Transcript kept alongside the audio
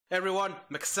Hey everyone,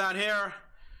 Mecha-san here.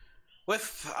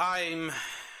 I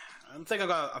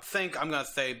think I'm gonna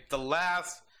say the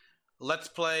last Let's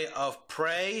Play of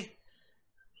Prey,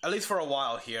 at least for a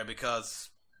while here, because,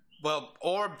 well,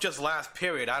 or just last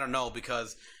period. I don't know,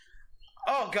 because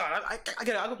oh god, I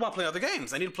want to play other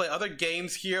games. I need to play other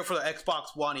games here for the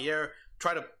Xbox One here.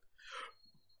 Try to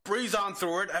breeze on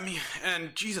through it. I mean,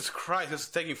 and Jesus Christ, this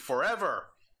is taking forever.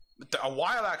 A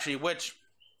while actually, which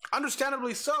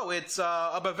understandably so. It's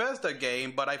a Bethesda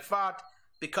game, but I thought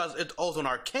because it's also an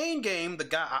Arcane game,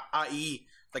 i.e.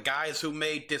 the guys who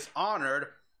made Dishonored,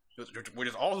 which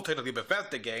is also technically a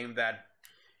Bethesda game, that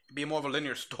it'd be more of a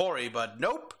linear story, but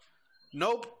nope.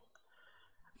 I'm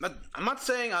not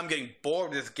saying I'm getting bored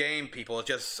with this game, people. It's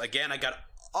just, again, I got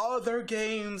other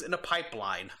games in the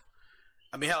pipeline.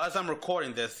 I mean, hell, as I'm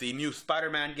recording this, the new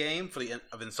Spider-Man game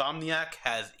of Insomniac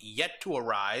has yet to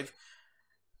arrive.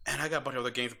 And I got a bunch of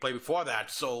other games to play before that,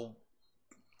 so...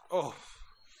 Oh,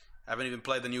 I haven't even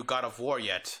played the new God of War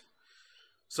yet.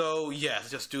 So, yeah, let's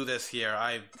just do this here.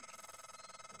 I'm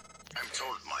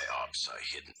told my ops are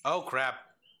hidden. Oh, crap.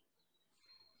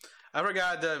 I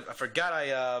forgot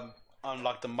I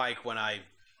unlocked the mic when I...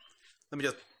 Let me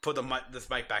just put this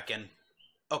mic back in.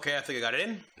 Okay, I think I got it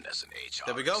in. There's an HR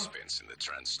there we go. expense in the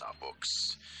TranStar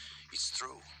books. It's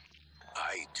true.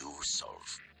 I do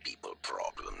solve people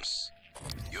problems.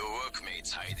 Your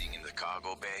workmates hiding in the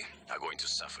cargo bay are going to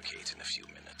suffocate in a few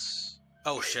minutes.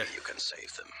 Oh, Maybe shit. you can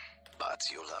save them, but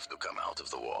you'll have to come out of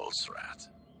the walls, Rat.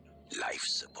 Life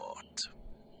support.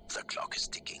 The clock is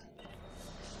ticking.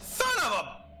 Son of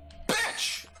a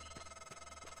bitch!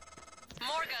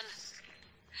 Morgan,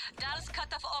 Dal's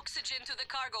cut off oxygen to the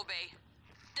cargo bay.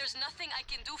 There's nothing I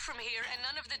can do from here, and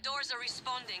none of the doors are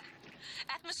responding.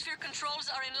 Atmosphere controls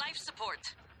are in life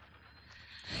support.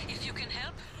 If you can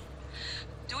help,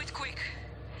 do it quick,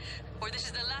 or this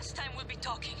is the last time we'll be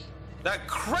talking. That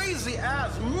crazy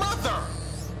ass mother!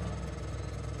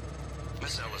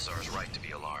 Miss Elazar is right to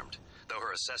be alarmed, though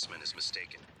her assessment is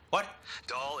mistaken. What?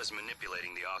 Dahl is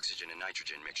manipulating the oxygen and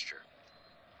nitrogen mixture.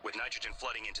 With nitrogen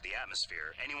flooding into the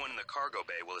atmosphere, anyone in the cargo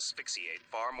bay will asphyxiate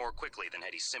far more quickly than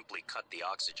had he simply cut the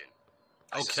oxygen.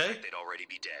 I suspect they'd already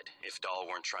be dead if Dahl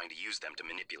weren't trying to use them to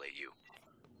manipulate you.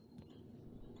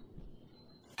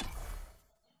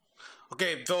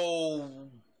 Okay, so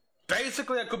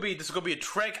basically this could be a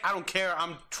trick. I don't care.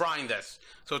 I'm trying this.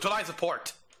 So to life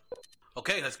support.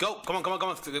 Okay, let's go. Come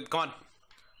on.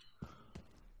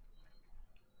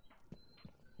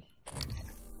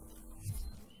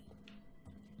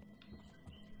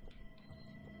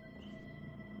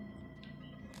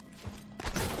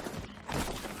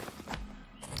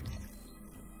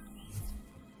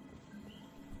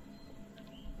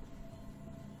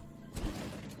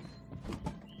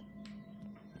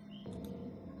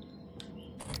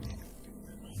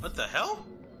 What the hell?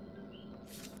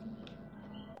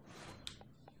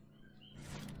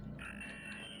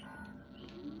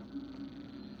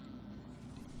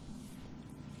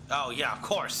 Oh yeah, of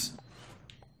course.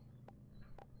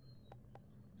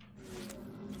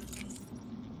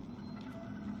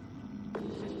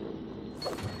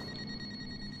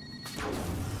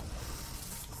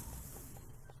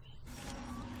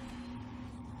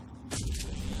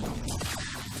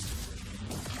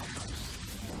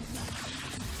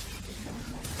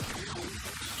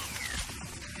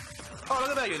 Oh,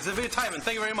 look at that. It's a video Typhon.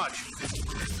 Thank you very much.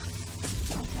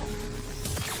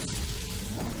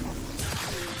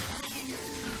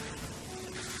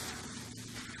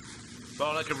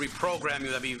 Well, I could reprogram you.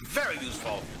 That'd be very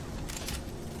useful.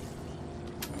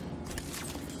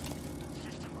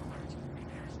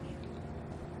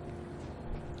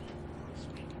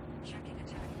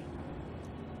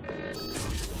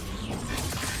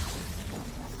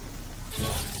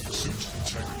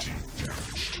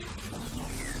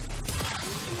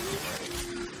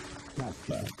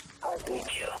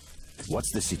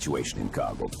 What's the situation in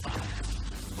cargo?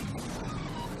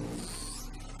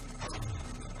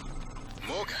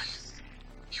 Morgan,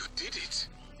 you did it.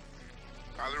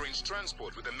 I'll arrange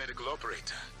transport with the medical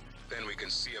operator. Then we can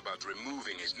see about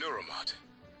removing his neuromod.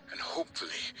 And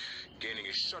hopefully, gaining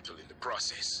his shuttle in the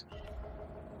process.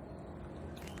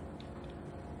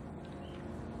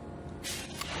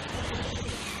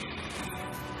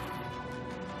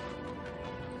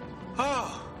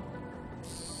 Oh.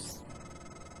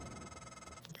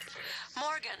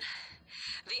 Morgan,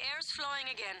 the air's flowing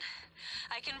again.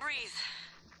 I can breathe.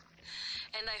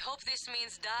 And I hope this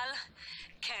means Dal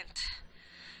can't.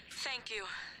 Thank you.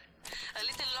 A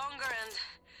little longer and...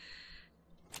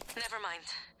 Never mind.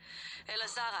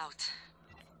 Elazar out.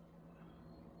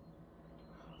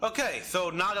 Okay, so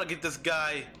now I gotta get this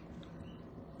guy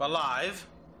alive.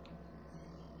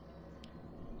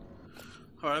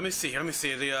 Alright, let me see. Let me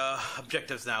see the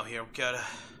objectives now here. We gotta...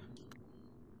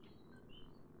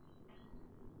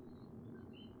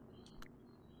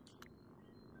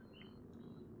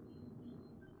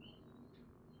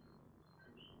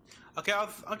 Okay,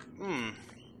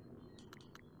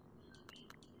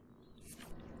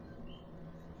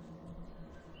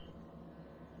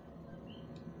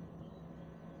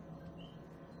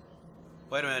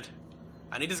 Wait a minute.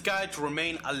 I need this guy to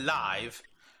remain alive.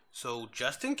 So,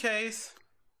 just in case...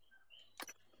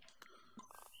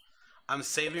 I'm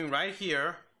saving right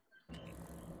here.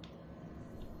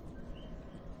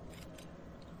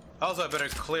 Also, I better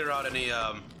clear out any,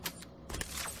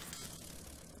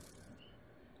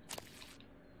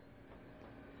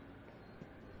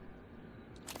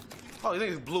 Oh, you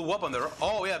think it blew up on there?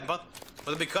 Oh, yeah, but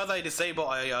was it because I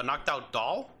disabled a knocked out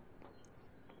doll?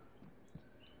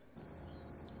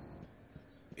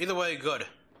 Either way, good.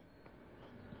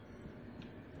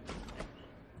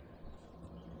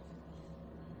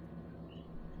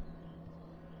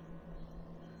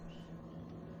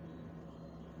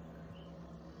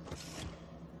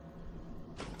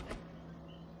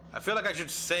 I feel like I should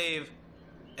save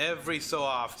every so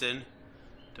often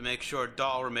to make sure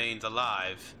doll remains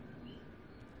alive.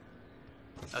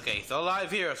 Okay, he's still alive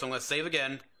here, so I'm gonna save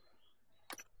again.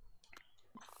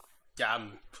 Yeah, I'm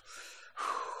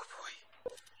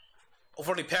boy,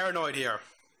 overly paranoid here.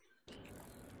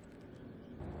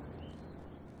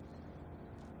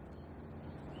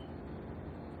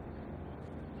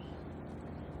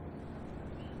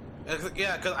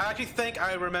 Yeah, because I actually think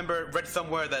I read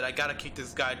somewhere that I gotta kick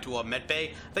this guy to a med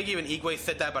bay. I think even Igwe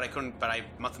said that, but I couldn't. But I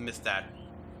must have missed that.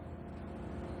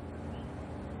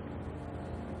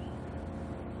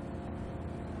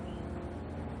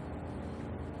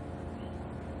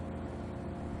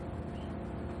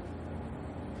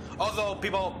 Also,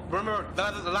 people, remember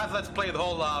the last Let's Play, the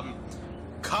whole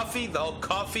coffee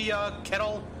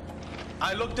kettle.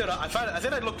 I looked it up. I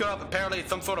think I looked it up. Apparently, it's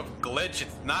some sort of glitch.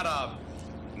 It's not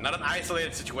an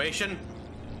isolated situation.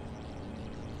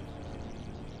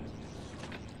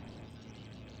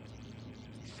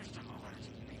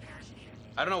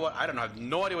 I don't know. I have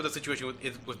no idea what the situation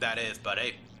with that is. But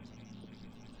hey,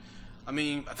 I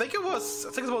mean, I think it's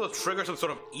supposed to trigger some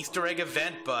sort of Easter egg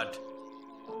event, but.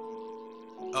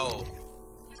 Oh.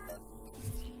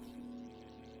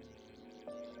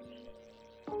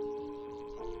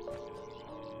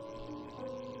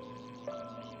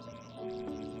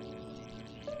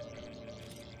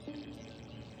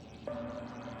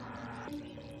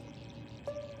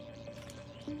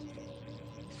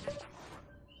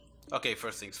 Okay,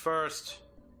 first things first.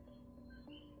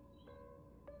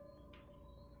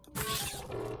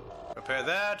 Prepare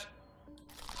that.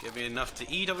 Give me enough to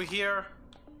eat over here.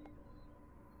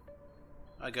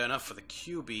 I got enough for the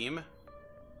Q-beam.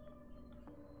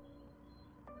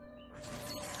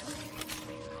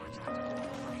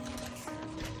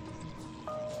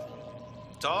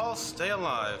 Doll, stay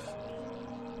alive.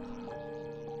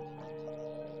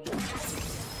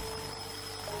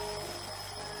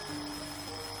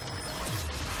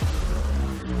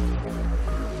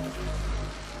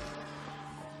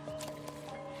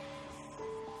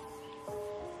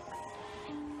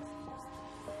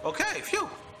 Okay, phew.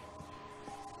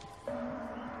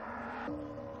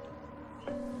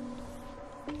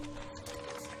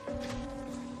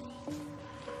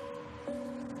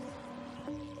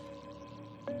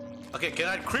 Okay, can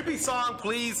that creepy song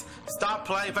please stop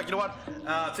playing? In fact, you know what?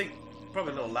 I think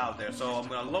probably a little loud there, so I'm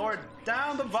gonna lower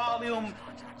down the volume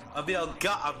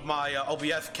of my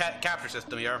OBS capture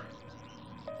system here.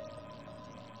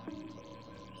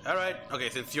 All right. Okay,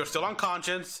 since you're still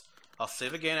unconscious, I'll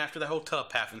save again after the whole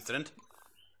telepath incident.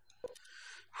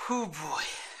 Whew, boy.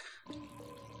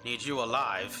 Need you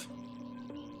alive.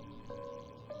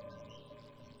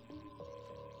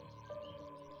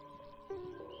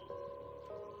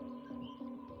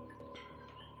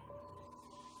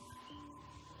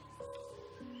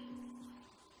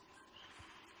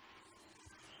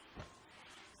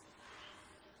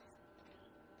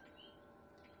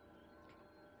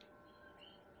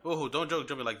 Oh, don't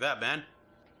jump me like that, man.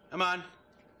 Come on.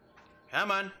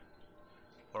 Come on.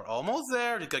 We're almost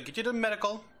there. Just gotta get you to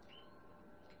medical.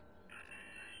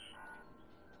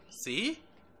 See?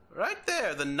 Right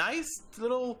there. The nice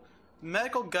little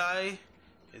medical guy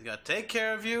is gonna take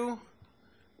care of you.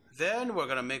 Then we're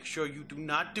gonna make sure you do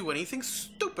not do anything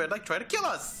stupid like try to kill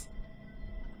us.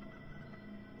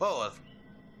 Whoa.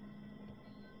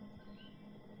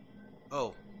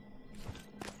 Oh.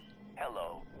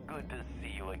 Hello. Good to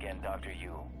see you again, Dr.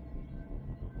 Yu.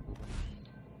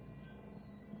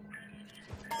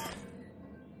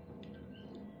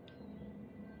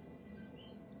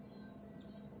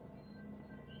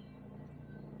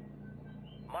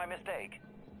 My mistake.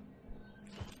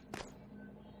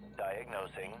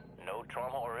 Diagnosing. No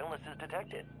trauma or illnesses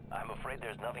detected. I'm afraid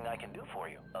there's nothing I can do for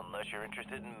you, unless you're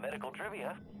interested in medical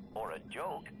trivia or a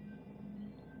joke.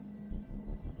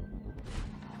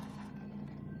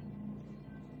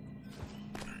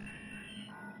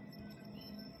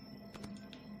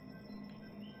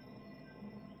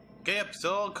 Okay, I'm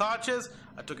still unconscious.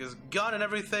 I took his gun and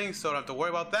everything, so I don't have to worry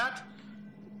about that.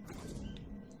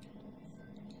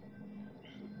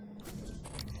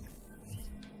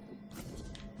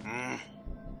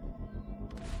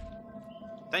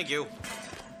 Thank you.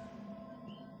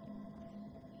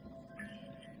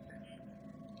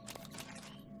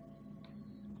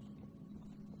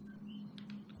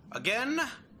 Again,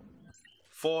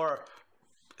 for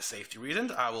safety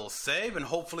reasons, I will save, and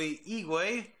hopefully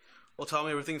Igwe will tell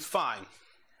me everything's fine.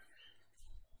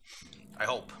 I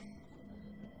hope.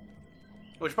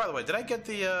 Which, by the way, did I get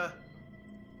the,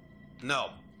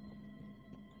 No.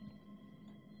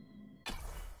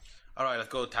 Alright, let's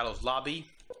go to Talo's lobby.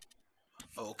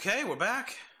 Okay, we're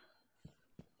back.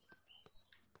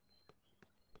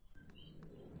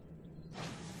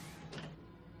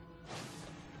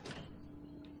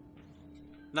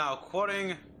 Now,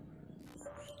 quoting...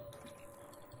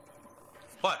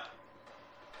 What?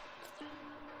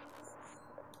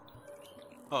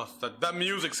 Oh, that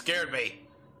music scared me.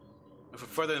 For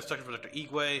further instructions for Dr.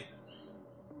 Igwe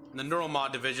in the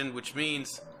Neuromod division, which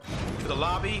means to the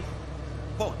lobby.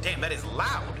 Whoa, damn, that is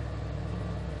loud.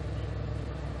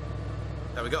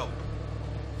 There we go.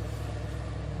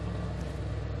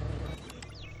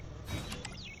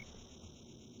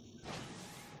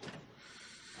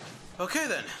 Okay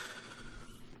then.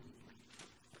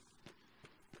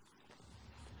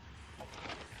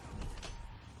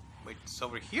 Wait, it's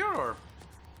over here or?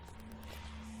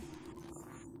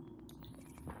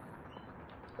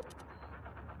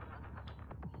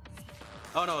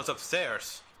 Oh no, it's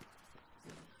upstairs.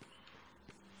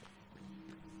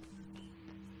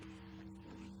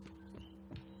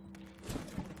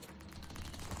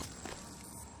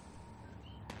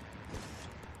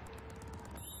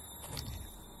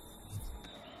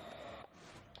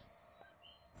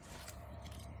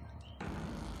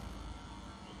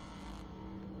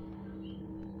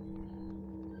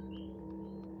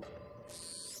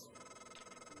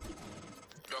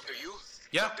 Dr. Yu?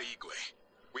 Yeah? Dr. Igwe.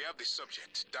 We have the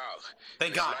subject, Dal.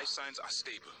 Thank His God. life signs are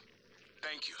stable.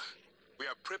 Thank you. We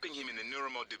are prepping him in the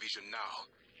Neuromod division now.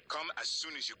 Come as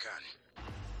soon as you can.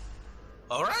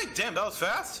 Alright, damn, that was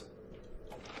fast.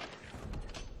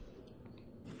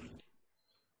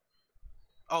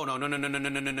 Oh no, no, no, no, no, no,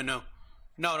 no, no, no, no.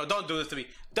 No, no, don't do this to me.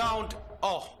 Don't.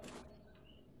 Oh.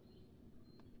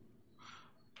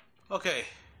 Okay.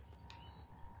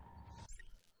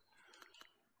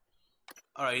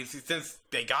 Alright, since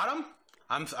they got him,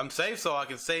 I'm safe, so I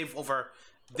can save over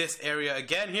this area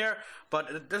again here.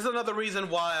 But there's another reason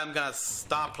why I'm gonna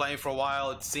stop playing for a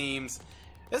while, it seems.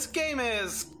 This game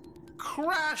is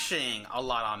crashing a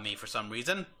lot on me for some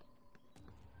reason.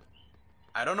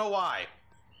 I don't know why.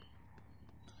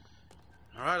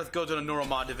 Alright, let's go to the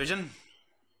Neuromod division.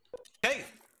 Hey!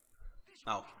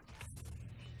 Oh.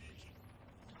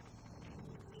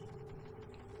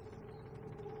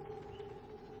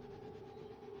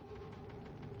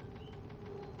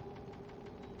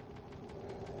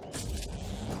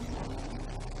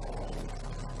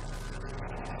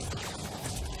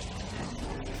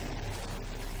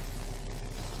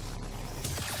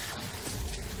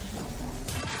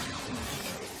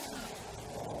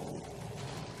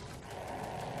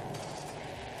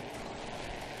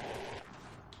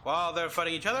 While they're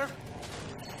fighting each other.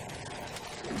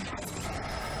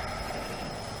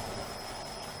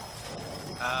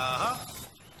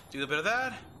 Do a bit of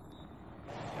that.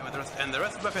 And the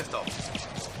rest of my pistol.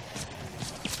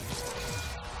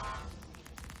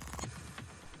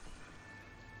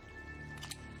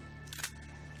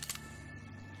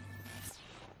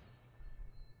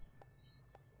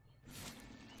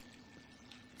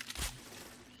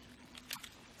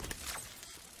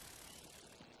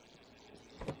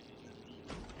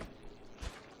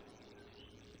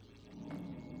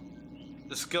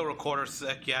 The skill recorder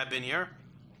sec, yeah, I've been here.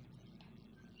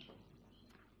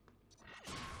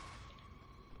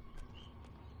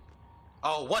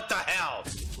 Oh, what the hell?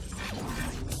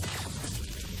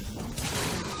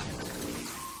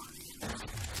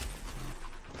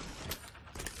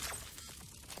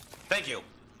 Thank you.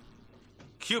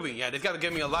 Cubing, yeah, they've got to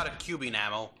give me a lot of cubing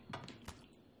ammo.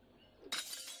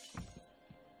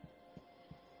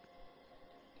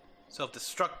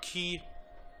 Self-destruct key.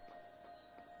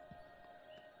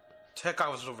 Tech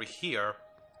officer's over here.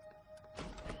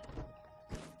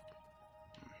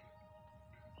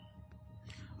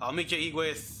 I'll meet you,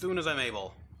 Igwe, as soon as I'm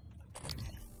able.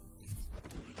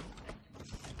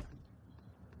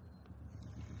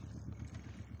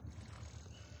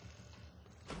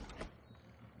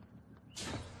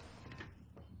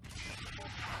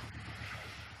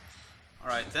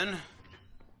 Alright then.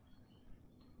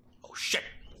 Oh shit!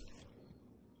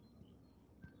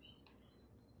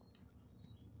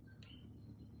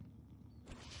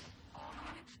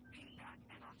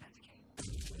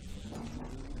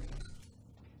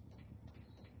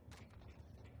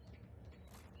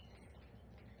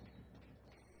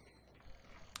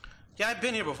 Yeah, I've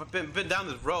been here before. I've been down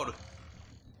this road.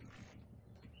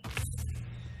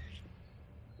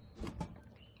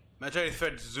 Majority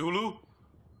threat Zulu?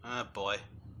 Ah, boy.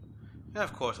 Yeah,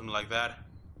 of course, something like that.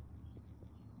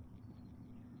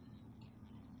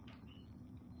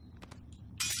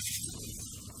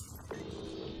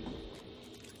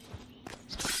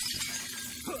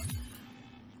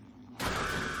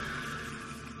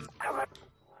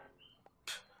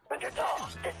 Underdog,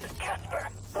 this is Casper.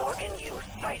 Morgan, you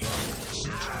fight.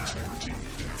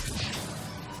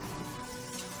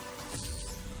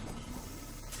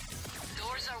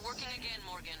 Doors are working again,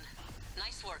 Morgan.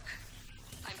 Nice work.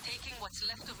 I'm taking what's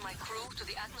left of my crew to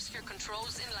the atmosphere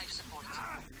controls in life support.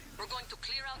 We're going to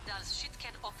clear out Dal's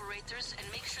shitcat operators and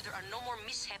make sure there are no more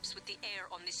mishaps with the air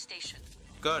on this station.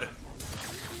 Good.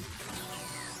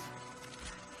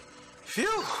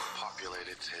 Phew!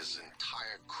 Populated his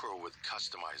entire crew with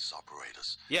customized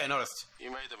operators. Yeah, I noticed. He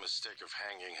made the mistake of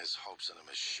hanging his hopes on a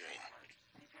machine.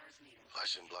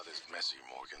 Flesh and blood is messy,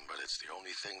 Morgan, but it's the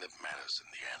only thing that matters in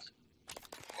the end.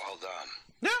 Well done.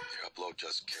 Yeah. The upload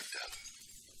just kicked in.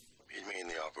 Meet me in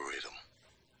the Arboretum.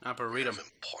 Arboretum. We have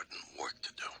important work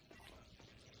to do.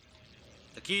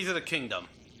 The keys of the kingdom.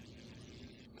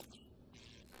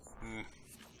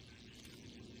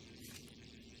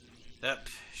 Yep,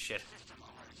 shit.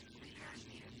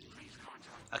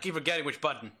 I keep forgetting which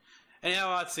button.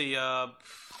 Anyhow, let's see,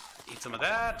 eat some of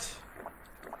that.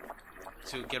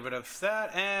 To get rid of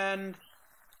that, and...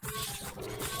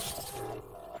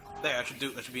 There,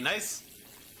 that should be nice.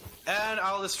 And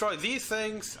I'll destroy these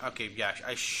things. Okay, yeah,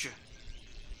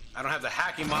 I don't have the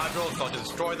hacking module, so I'll just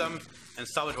destroy them and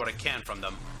salvage what I can from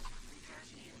them.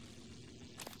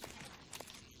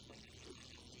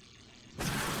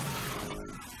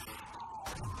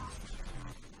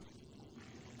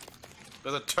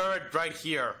 There's a turret right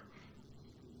here.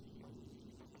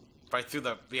 Right through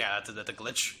the... Yeah, that's a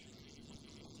glitch.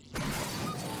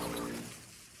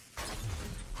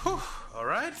 Whew.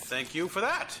 Alright, thank you for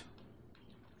that.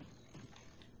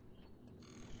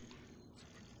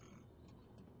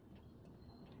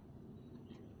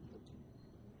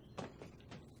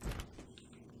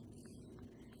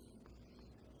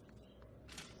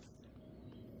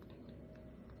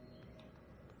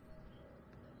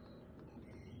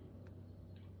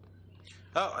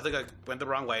 Oh, I think I went the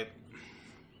wrong way.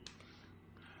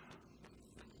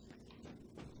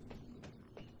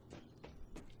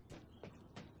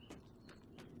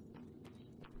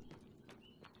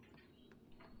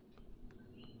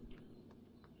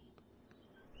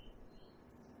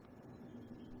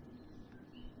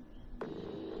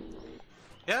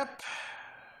 Yep.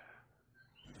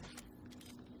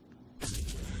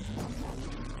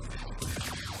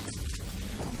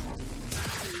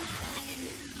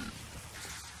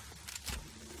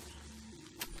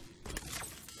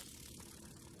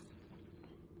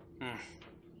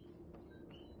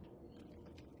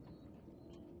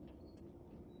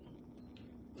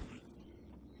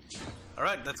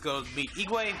 Alright, let's go meet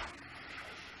Igwe.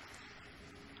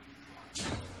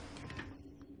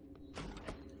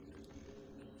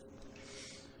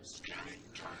 Scanning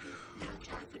target. No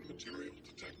Typhon material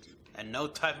detected. And no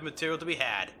type of material to be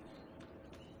had.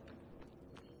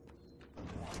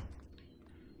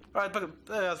 Alright, but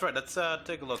that's right, let's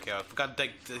take a look here. I've got to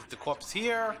take the corpse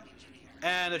here.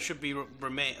 And it should be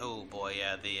remain. Oh boy,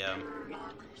 yeah, the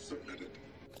Log submitted.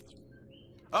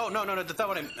 Oh, no, that's not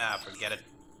what I... Ah, forget it.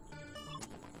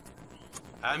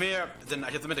 I'm here, then I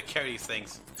just meant to carry these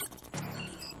things.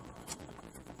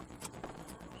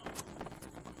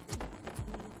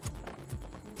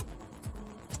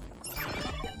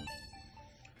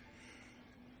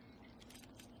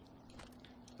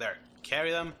 There, carry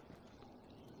them.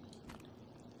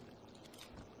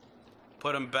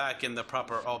 Put them back in the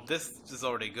proper... Oh, this is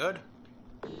already good.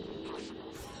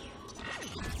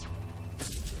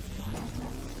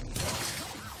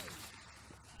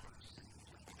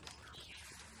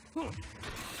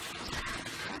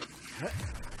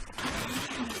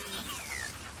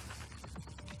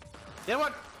 You know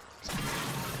what?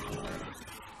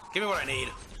 Give me what I need.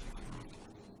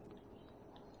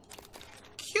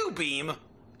 Q. beam.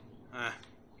 I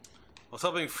was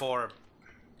hoping for...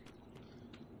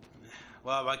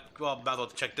 Well, might as well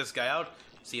check this guy out.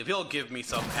 See if he'll give me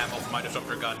some ammo for my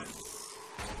disruptor gun.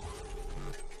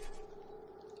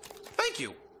 Thank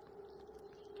you!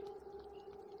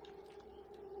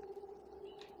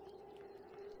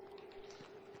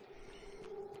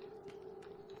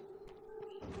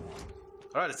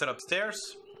 Alright, let's head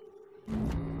upstairs.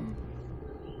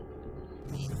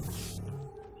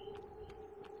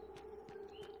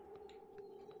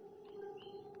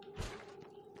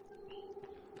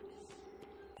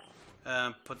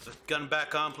 Put the gun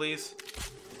back on, please.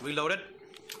 Reload it.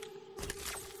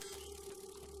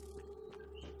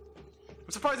 I'm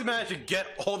surprised he managed to get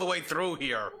all the way through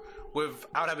here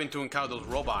without having to encounter those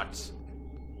robots.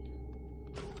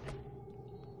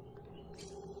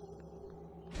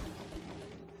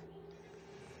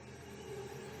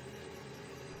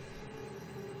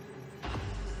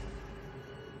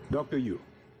 Dr. Yu,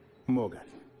 Morgan,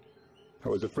 I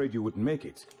was afraid you wouldn't make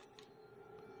it.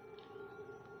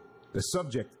 The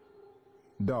subject,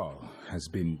 Dahl, has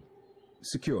been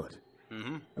secured.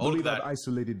 I believe I've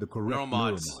isolated the correct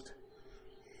neuromod.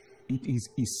 It is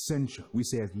essential we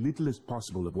say as little as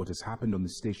possible of what has happened on the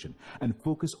station and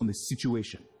focus on the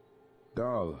situation.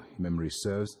 Dahl, if memory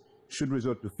serves, should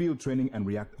resort to field training and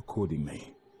react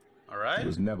accordingly. All right. He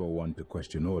was never one to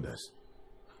question orders.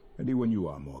 Ready when you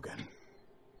are, Morgan.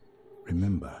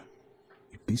 Remember,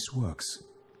 if this works,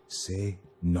 say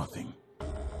nothing.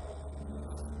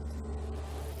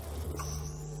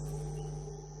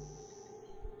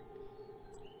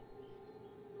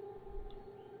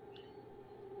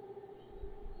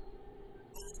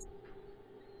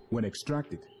 When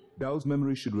extracted, Dahl's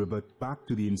memory should revert back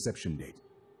to the inception date,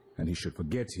 and he should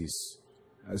forget his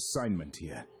assignment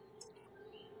here.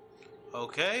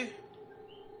 Okay.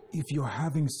 If you're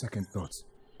having second thoughts,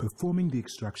 performing the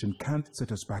extraction can't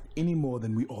set us back any more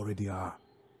than we already are.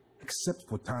 Except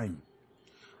for time.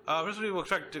 First we will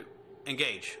extract to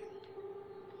engage.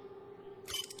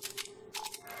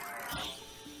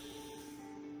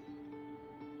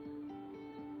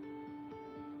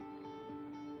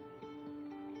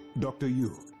 Dr.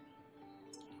 Yu.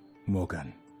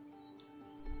 Morgan.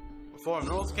 Perform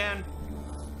neural scan.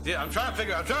 Yeah, I'm trying to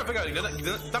figure out.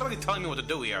 He's not really telling me what to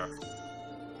do here.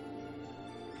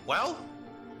 Well?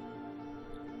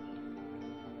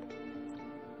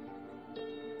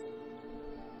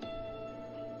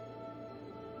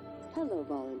 Hello,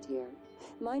 volunteer.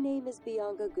 My name is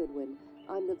Bianca Goodwin.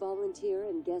 I'm the volunteer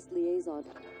and guest liaison.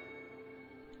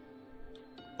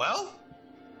 Well?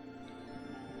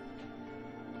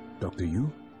 Dr.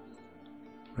 Yu?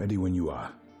 Ready when you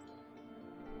are.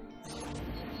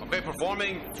 Okay,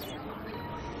 performing.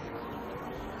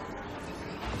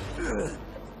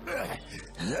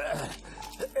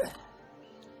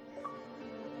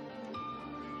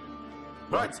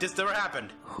 Right, this never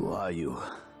happened. Who are you?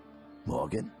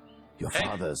 Morgan? Your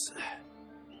father's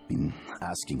been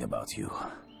asking about you.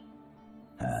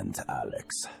 And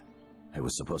Alex. I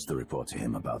was supposed to report to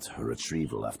him about her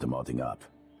retrieval after modding up.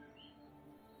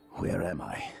 Where am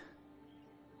I?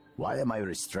 Why am I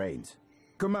restrained?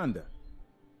 Commander.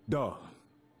 Dahl.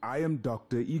 I am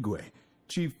Dr. Igwe,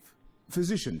 Chief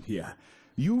Physician here.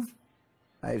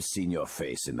 I've seen your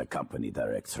face in the company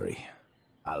directory.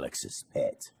 Alex's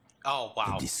pet. Oh,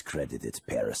 wow. The discredited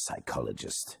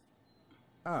parapsychologist.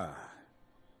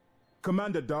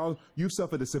 Commander Dahl, you've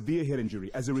suffered a severe head injury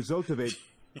as a result of a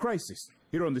crisis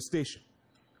here on the station.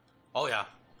 Oh, yeah.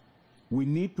 We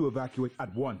need to evacuate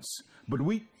at once, but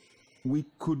we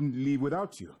couldn't leave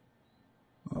without you.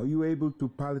 Are you able to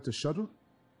pilot a shuttle?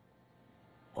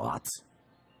 What?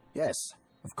 Yes,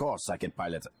 of course I can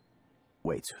pilot.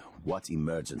 Wait, what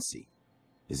emergency?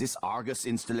 Is this Argus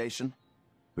installation?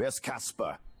 Where's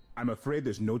Casper? I'm afraid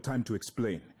there's no time to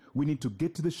explain. We need to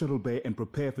get to the shuttle bay and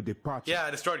prepare for departure. Yeah, I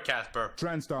destroyed Casper.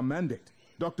 Transtar mandate.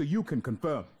 Dr. Yu can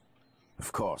confirm.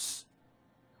 Of course.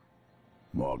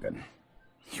 Morgan,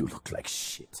 you look like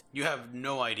shit. You have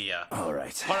no idea. All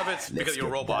right. Part of it's because you're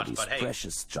a robot, but hey.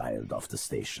 Precious child off the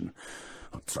station.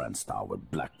 Or Transtar will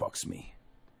black box me.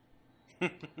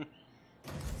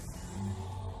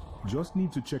 Just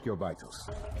need to check your vitals.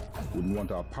 Wouldn't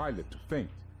want our pilot to faint.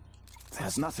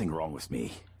 There's nothing wrong with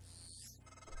me.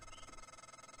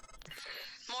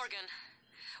 Morgan,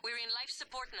 we're in life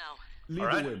support now. Lead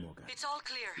right. the way, Morgan. It's all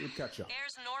clear. We'll catch up.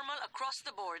 Air's normal across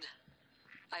the board.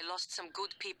 I lost some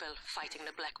good people fighting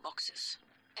the black boxes.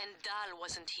 And Dahl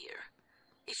wasn't here.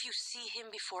 If you see him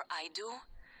before I do,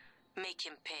 make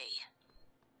him pay.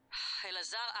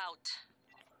 Elazar out.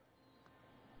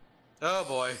 Oh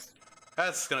boy.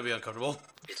 That's gonna be uncomfortable.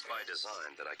 It's by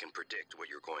design that I can predict what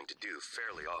you're going to do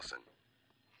fairly often.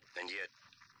 And yet,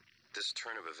 this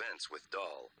turn of events with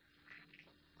Dahl,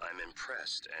 I'm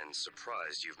impressed and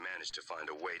surprised you've managed to find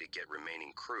a way to get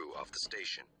remaining crew off the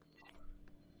station.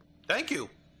 Thank you.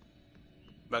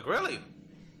 Like, really?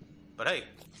 But hey,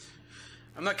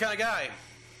 I'm that kind of guy.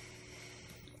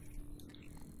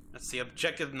 Let's see,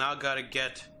 objective now gotta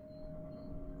get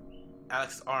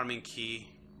Alex's arming key.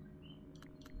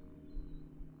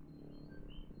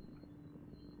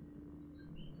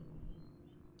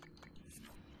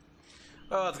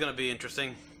 Oh, that's gonna be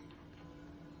interesting.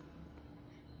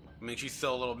 I mean, she's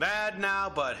still a little mad now,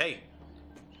 but hey,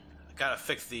 I gotta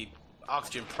fix the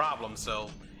oxygen problem, so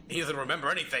he doesn't remember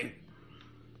anything.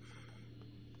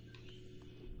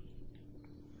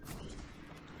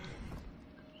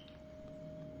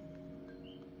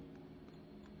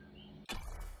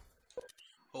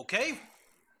 Okay.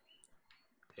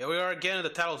 Here we are again in the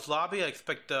Talos lobby. I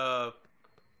expect a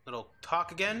little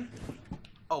talk again.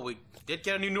 Oh, we did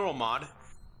get a new neural mod.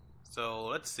 So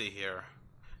let's see here.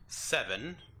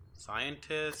 7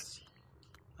 scientists.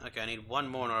 Okay, I need one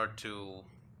more in order to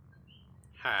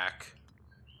hack.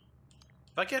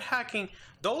 If I get hacking,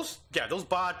 those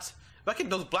bots. If I can,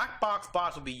 those black box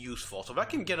bots will be useful. So if I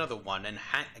can get another one and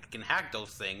I can hack those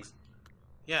things,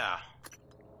 yeah.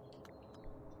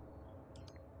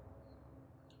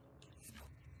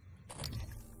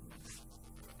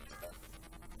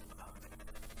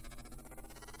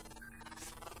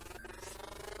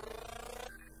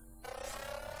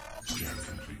 Scan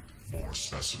complete. More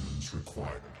specimens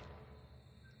required.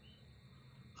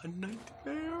 A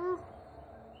nightmare?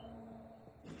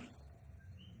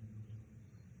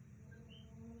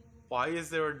 Why is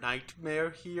there a nightmare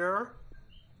here?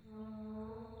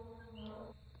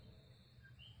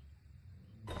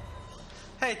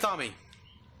 Hey, Tommy.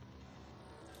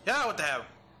 Yeah, what the hell?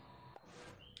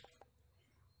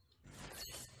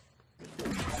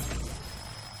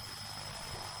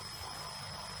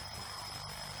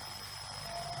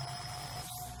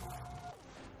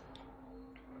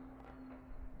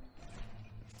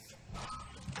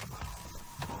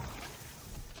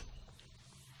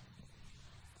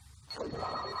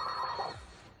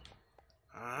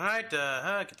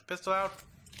 Alright, get the pistol out.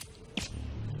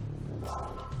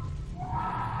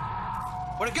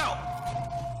 Where'd it go?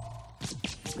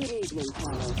 Good evening,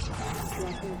 Tyler.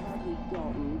 Dr. Harvey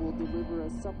Dalton will deliver a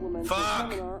supplemental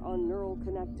seminar on neural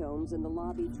connectomes in the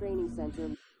lobby training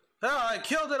center. Oh, I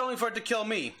killed it only for it to kill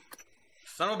me.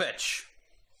 Son of a bitch.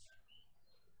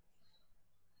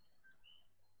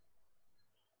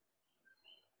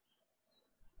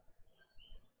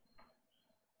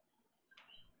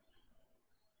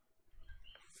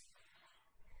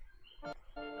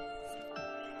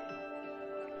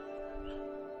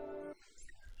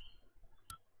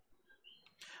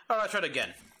 Alright, try it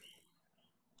again.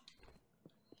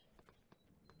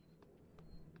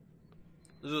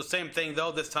 This is the same thing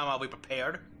though, this time I'll be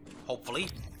prepared. Hopefully.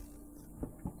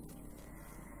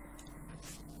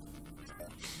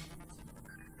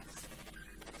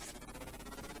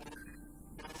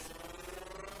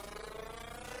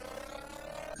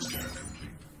 Scan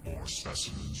complete. More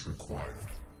specimens required.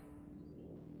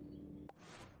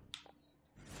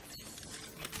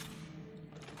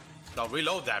 I'll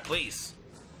reload that, please.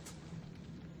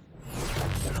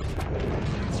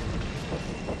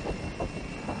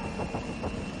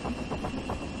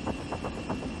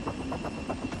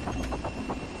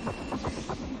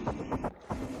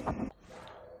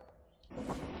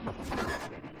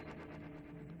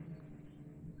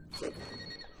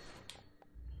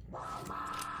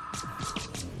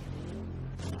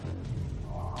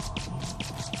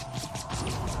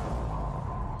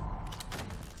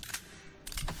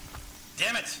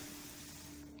 Damn it!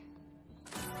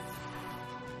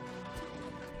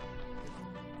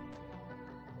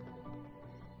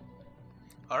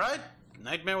 Alright,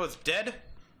 Nightmare was dead.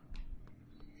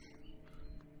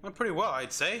 Went pretty well,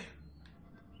 I'd say.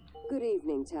 Good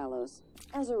evening, Talos.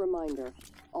 As a reminder,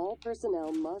 all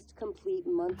personnel must complete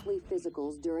monthly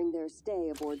physicals during their stay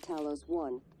aboard Talos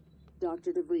 1.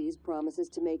 Dr. DeVries promises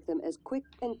to make them as quick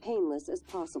and painless as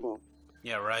possible.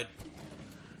 Yeah, right.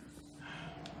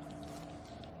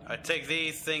 I take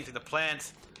these things to the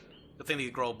plant. The thing need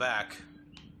to grow back.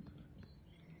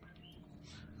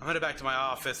 I'm headed back to my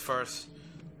office first.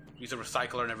 Use a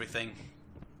recycler and everything.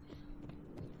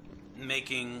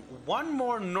 Making one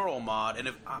more neural mod,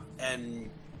 and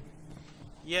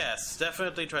yes,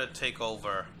 definitely try to take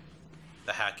over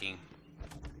the hacking.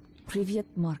 Привет,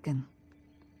 Morgan.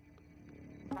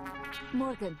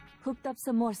 Morgan, hooked up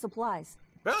some more supplies.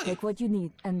 Really? Take what you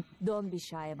need, and don't be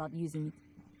shy about using it.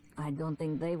 I don't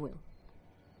think they will.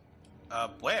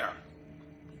 Where?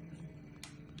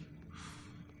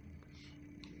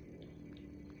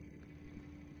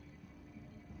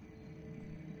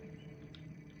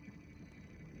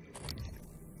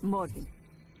 Morgan.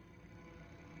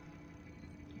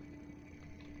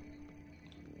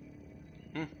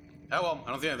 Oh well,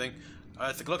 I don't see anything.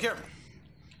 Let's take a look here.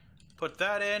 Put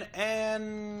that in,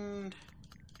 and...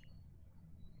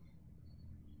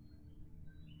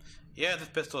 yeah, this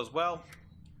pistol as well.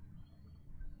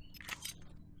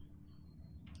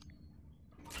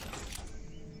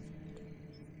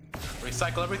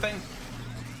 Recycle everything.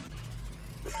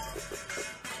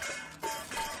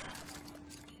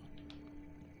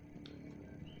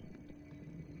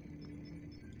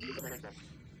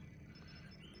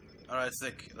 Alright,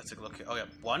 let's take a look here. Oh yeah,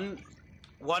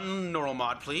 one neural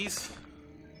mod, please.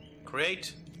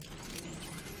 Create.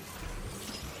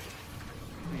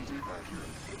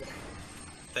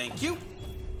 Thank you.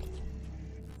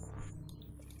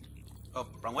 Oh,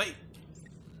 wrong way.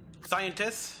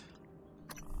 Scientists.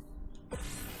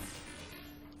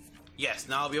 Yes,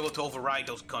 now I'll be able to override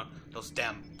those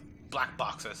damn black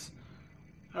boxes.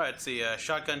 Alright, let's see,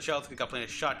 shotgun shells. We got plenty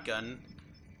of shotgun.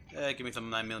 Give me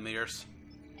some 9mm.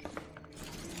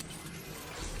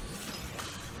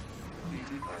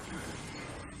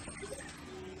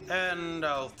 And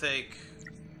I'll take,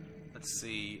 let's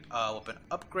see, weapon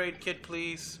upgrade kit,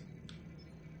 please.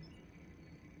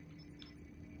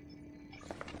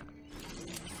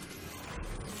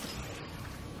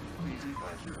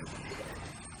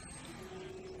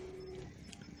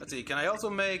 Let's see, can I also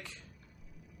make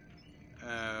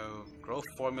growth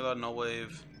formula, no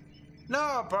wave?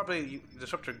 No, probably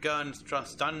disruptor guns,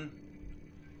 stun.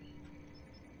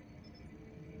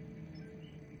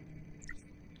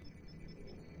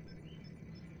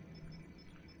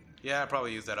 Yeah, I'll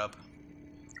probably use that up.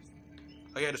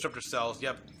 Oh yeah, disruptor cells,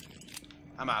 yep.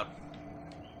 I'm out.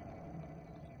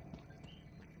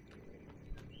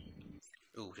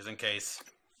 Ooh, just in case.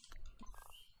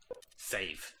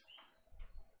 Save.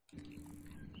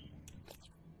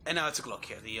 And now let's take a look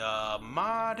here. The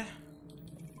mod.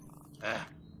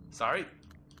 Sorry.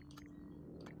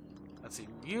 Let's see.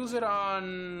 Use it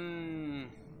on.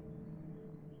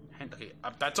 Okay,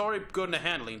 that's already good in the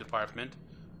handling department.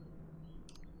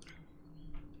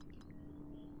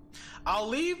 I'll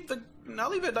leave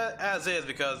it as is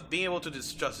because being able to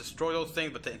just destroy those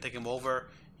things but take them over,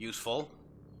 useful.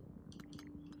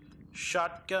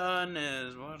 Shotgun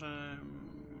is what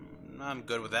I'm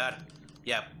good with that.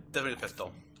 Yeah, definitely a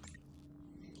pistol.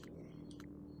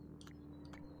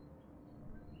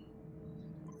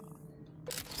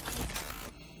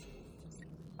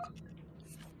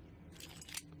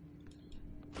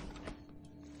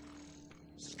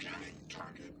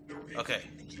 Okay.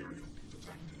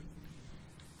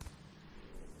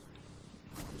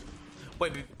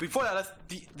 Wait, before that, let's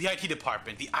the IT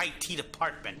department. The IT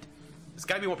department. There's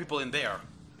gotta be more people in there.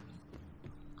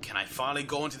 Can I finally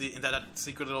go into that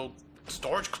secret little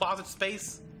storage closet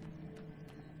space?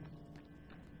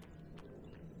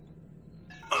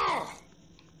 Ugh!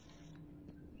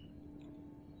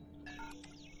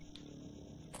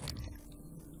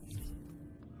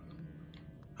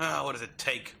 What does it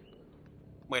take?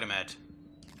 Wait a minute.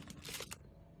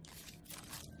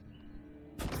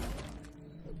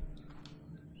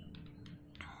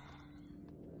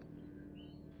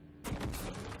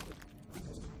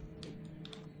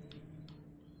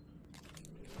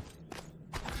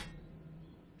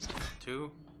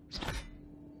 Two.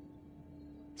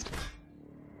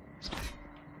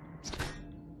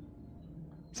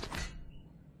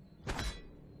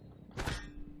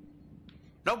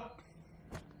 Nope.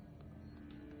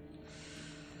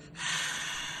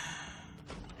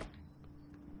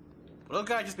 Will the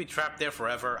guy just be trapped there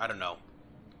forever? I don't know.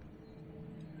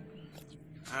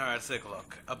 Alright, let's take a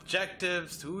look.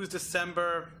 Objectives. Who's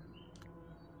December?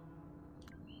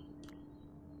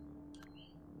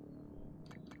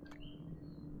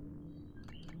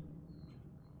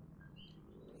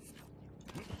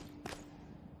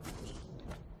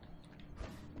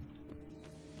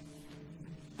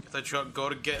 I should go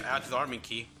to get out the army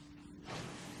key.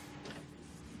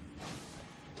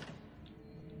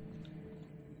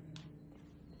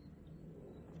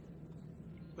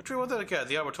 Which way was it again?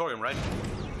 The arboretum, right?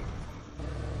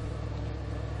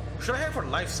 Should I head for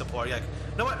life support? Yeah.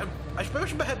 You know what? Maybe I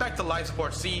should head back to life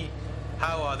support, see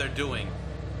how they're doing.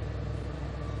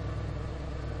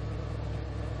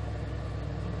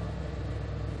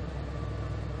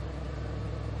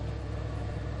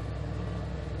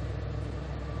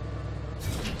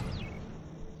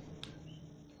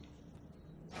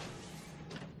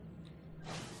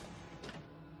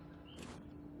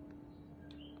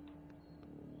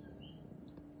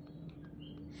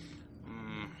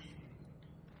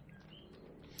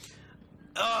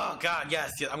 God,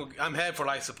 yes, yes. I'm headed for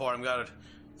life support. I'm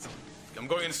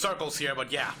going in circles here,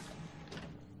 but yeah.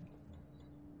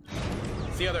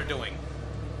 See how they're doing.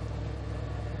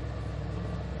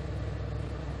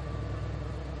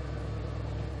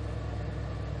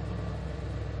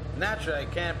 Naturally, I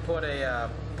can't put a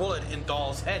bullet in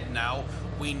Dahl's head now.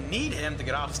 We need him to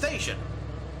get off station.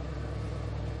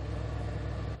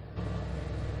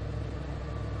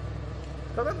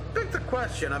 So that begs the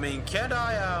question. I mean, can't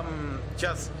I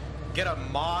just get a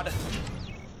mod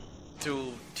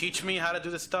to teach me how to do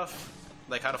this stuff?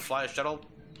 Like how to fly a shuttle?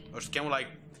 Or can we like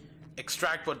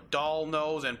extract what Dahl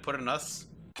knows and put it in us?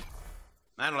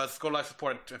 I don't know, let's go to life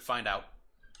support and find out.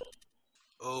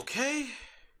 Okay.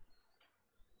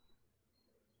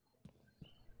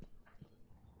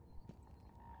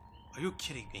 Are you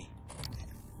kidding me?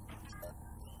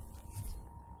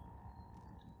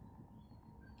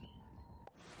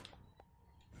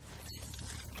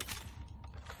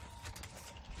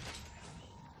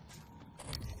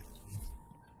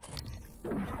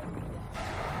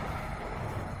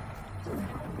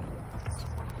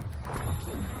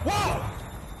 Whoa!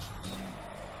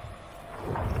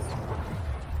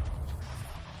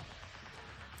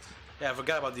 Yeah, I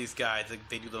forgot about these guys.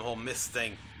 They do the whole mist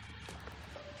thing.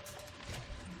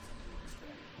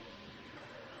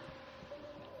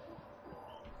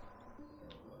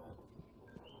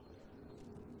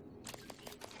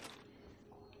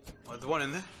 Oh, there's one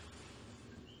in there.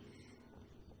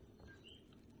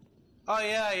 Oh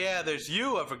yeah, there's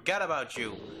you. I forgot about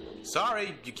you.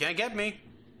 Sorry, you can't get me.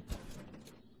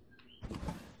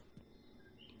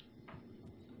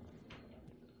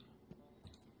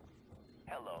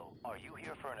 Hello, are you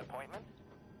here for an appointment?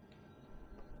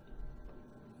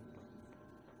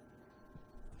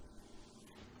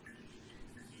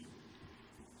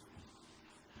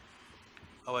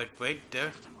 Oh wait,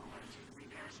 there.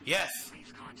 Yes!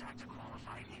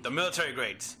 The military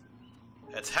grades.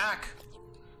 Let's hack!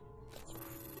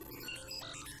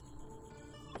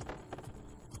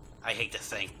 I hate this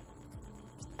thing.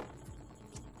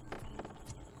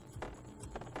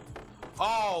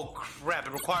 Oh crap,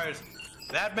 it requires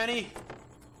that many?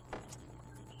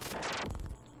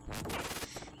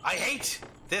 I hate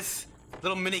this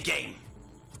little mini game.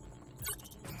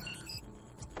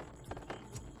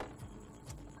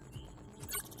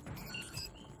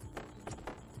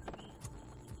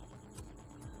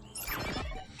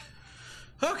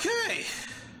 Okay.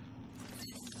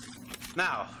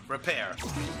 Now, repair.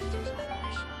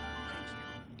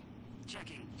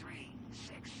 Checking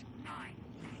 369.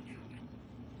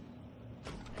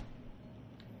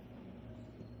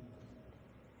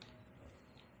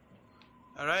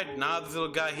 Alright, now this little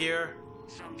guy here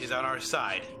is on our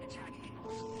side.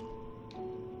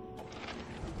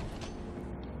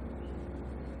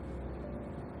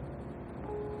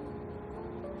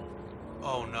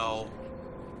 Oh no.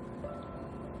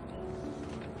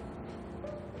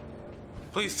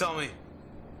 Please tell me.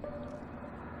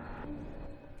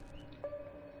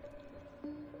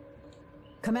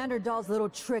 Commander Dahl's little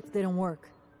trick didn't work.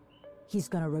 He's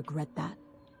gonna regret that.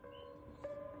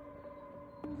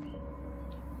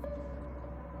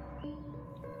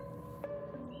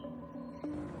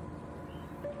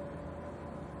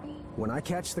 When I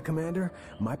catch the commander,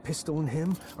 my pistol and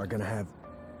him are gonna have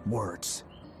words.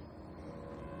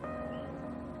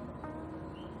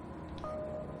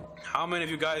 How many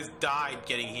of you guys died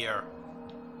getting here?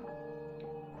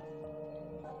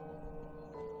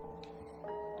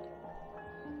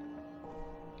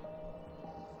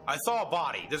 I saw a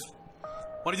body.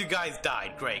 One of you guys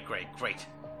died. Great.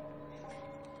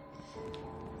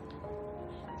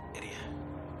 Idiot.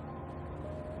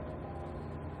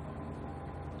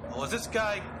 Oh, was this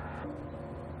guy?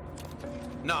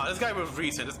 No, this guy was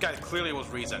recent. This guy clearly was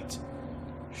recent.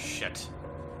 Shit.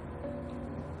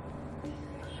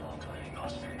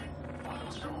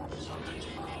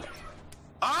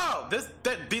 Oh,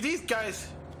 these guys.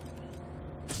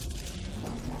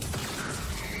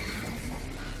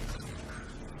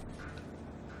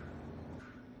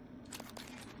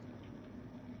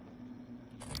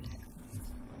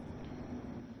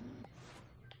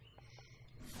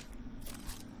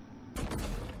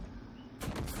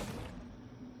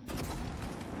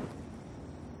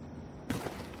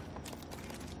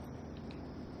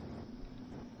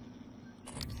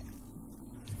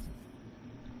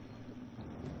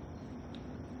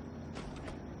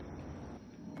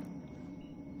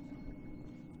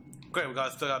 Great, we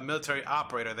still got a military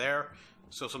operator there,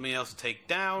 so something else to take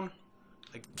down.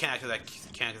 I can't do that.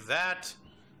 Can't do that.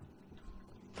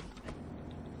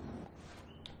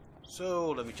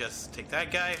 So let me just take that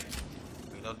guy.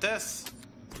 Reload this.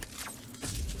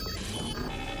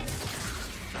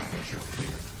 Aperture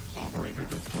clear. Operator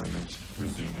deployment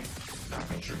resuming.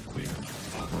 Aperture clear.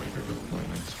 Operator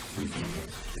deployment resuming.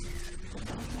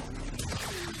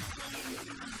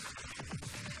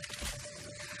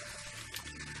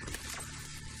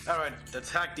 Alright,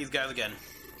 let's hack these guys again.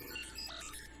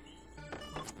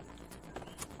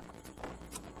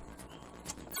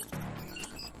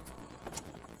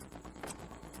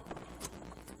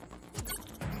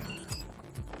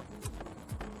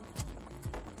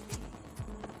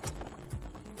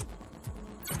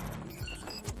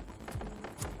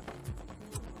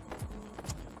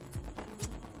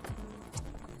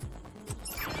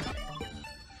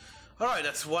 Alright,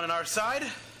 that's one on our side.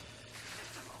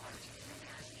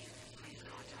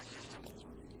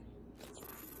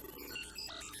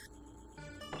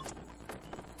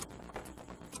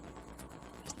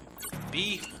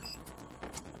 B.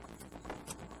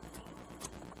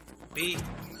 B.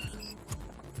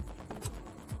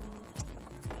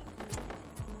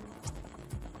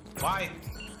 Y.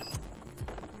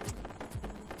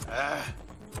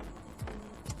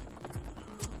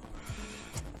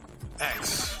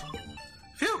 X.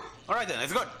 Phew! Alright then,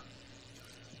 it's good.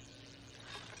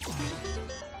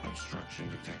 Obstruction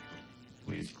detected.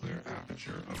 Please clear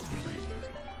aperture of debris.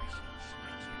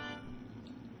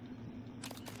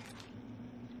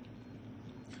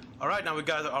 Alright, now we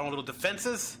got our own little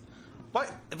defenses.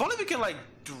 What? If only we can, like,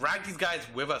 drag these guys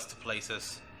with us to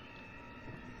places.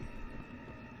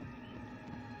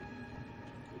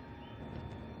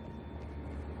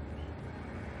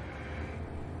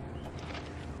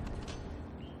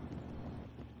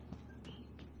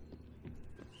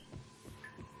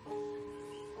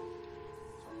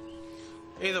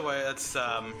 Either way, let's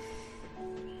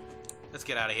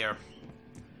get out of here.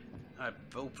 Alright,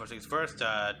 oh, first things first,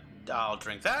 I'll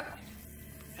drink that.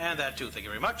 And that too, thank you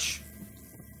very much.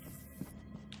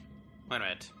 Wait a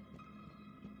minute.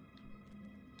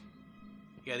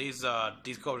 Yeah, these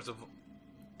cobras,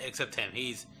 except him,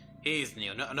 he's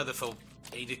new. Another foe.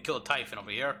 He just killed Typhon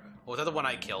over here. Or was that the one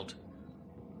I killed?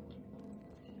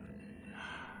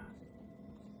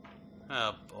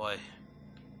 Oh boy.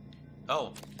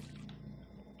 Oh.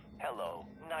 Hello,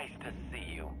 nice to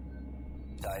see you.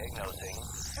 Diagnosing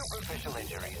superficial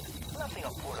injuries. Nothing a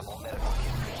portable medical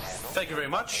kit can handle. Thank you very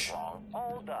much. Wrong.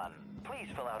 All done. Please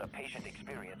fill out a patient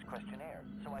experience questionnaire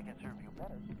so I can serve you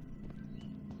better.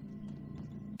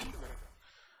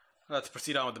 Let's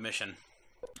proceed on with the mission.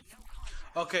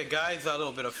 Okay, guys, a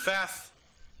little bit of fast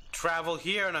travel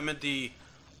here, and I'm at the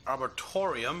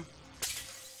Arboretum.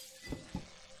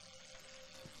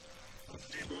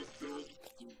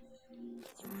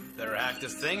 Better hack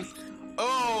this thing.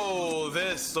 Oh,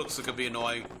 this looks like it could be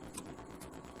annoying.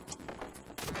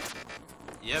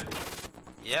 Yep.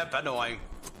 Yep, annoying.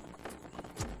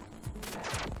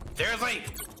 Seriously!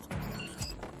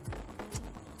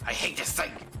 I hate this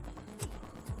thing!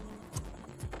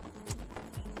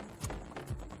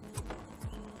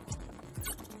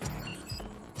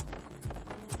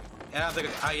 Yeah, I think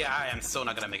yeah, I am so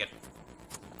not gonna make it.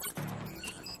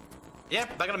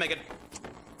 Yep, not gonna make it.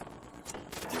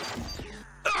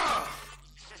 Ugh!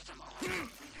 System alert.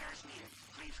 Repairs needed.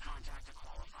 Please contact a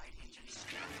qualified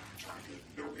engineer.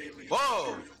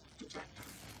 Whoa!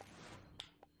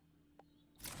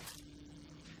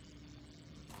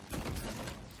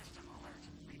 System alert.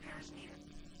 Repairs needed.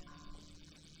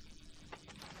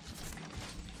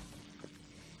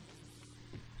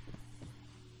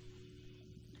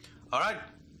 All right.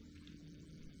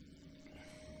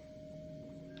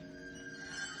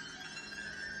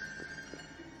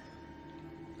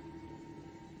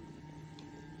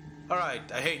 All right.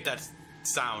 I hate that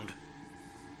sound.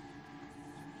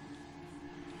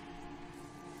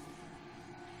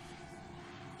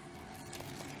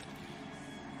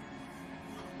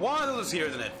 One of those here,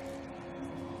 isn't it?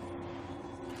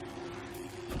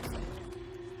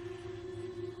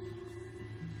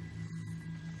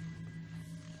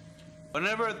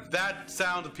 Whenever that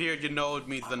sound appeared, you know it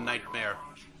means the nightmare.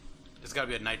 There's gotta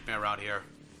be a nightmare around here.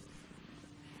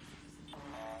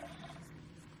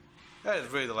 That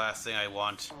is really the last thing I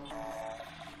want.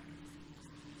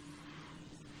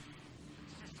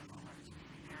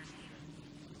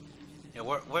 Yeah,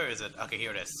 where is it? Okay, here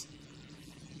it is.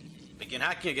 Begin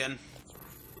hacking again.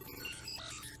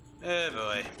 Oh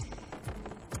boy.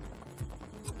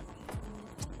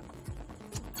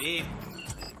 B.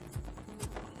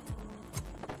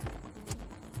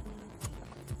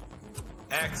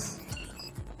 X.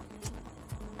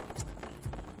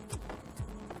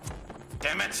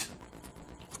 Damn it!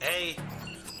 A.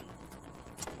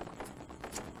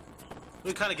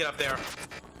 We kind of get up there.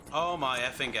 Oh my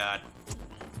effing god.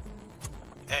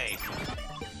 A.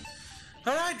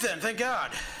 Alright then, thank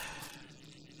God.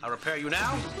 I'll repair you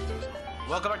now.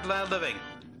 Welcome back to Land of Living.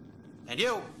 And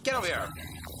you, get over here.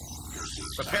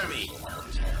 Repair me.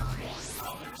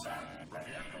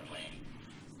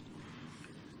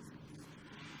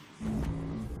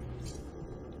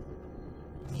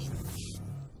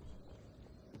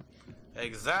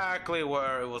 Exactly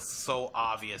where it was so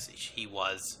obvious he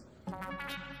was.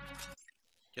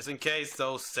 Just in case,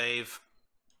 though, save.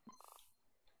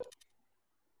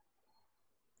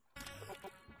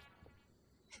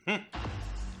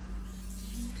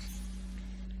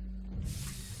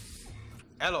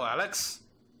 Hello, Alex.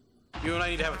 You and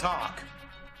I need to have a talk.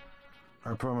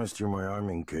 I promised you my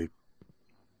arming cape.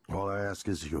 All I ask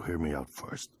is you hear me out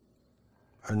first.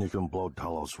 And you can blow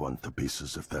Talos 1 to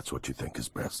pieces if that's what you think is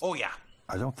best. Oh, yeah.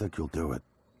 I don't think you'll do it.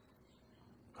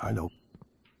 I know.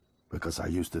 Because I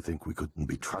used to think we couldn't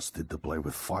be trusted to play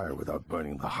with fire without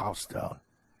burning the house down.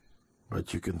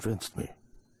 But you convinced me.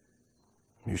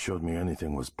 You showed me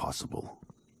anything was possible,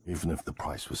 even if the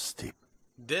price was steep.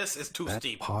 This is too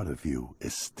steep. That part of you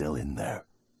is still in there.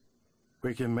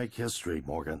 We can make history,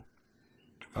 Morgan.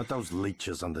 Not those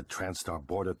leeches on the TranStar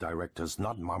board of directors,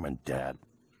 not Mom and Dad.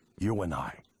 You and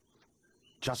I.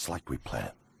 Just like we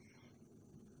planned.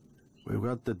 We've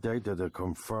got the data to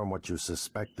confirm what you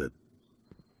suspected.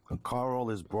 And Carl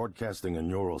is broadcasting a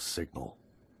neural signal.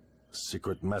 A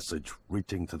secret message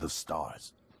reaching to the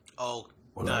stars. Oh,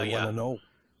 what I want to know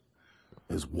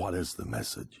is what is the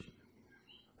message?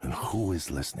 And who is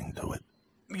listening to it?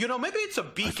 You know, maybe it's a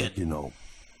beacon. I think you know.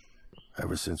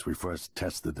 Ever since we first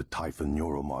tested the Typhon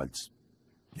neural mods,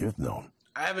 you've known.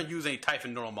 I haven't used any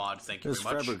Typhon neural mods, thank you This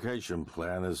very much. fabrication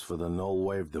plan is for the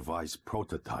null-wave device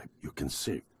prototype you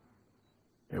conceived.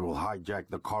 It will hijack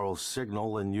the coral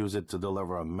signal and use it to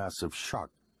deliver a massive shock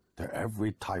to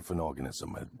every Typhon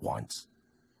organism at once.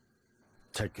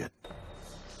 Take it.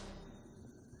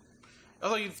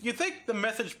 Although you think the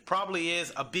message probably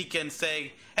is a beacon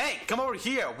saying, "Hey, come over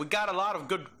here. We got a lot of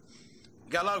good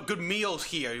meals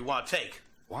here. You want to take?"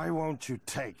 Why won't you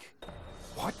take?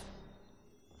 What?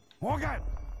 Morgan!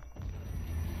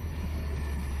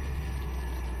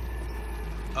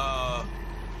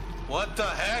 What the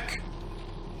heck?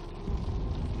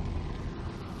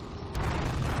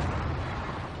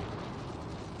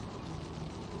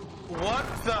 What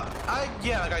the?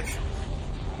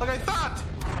 Like I thought.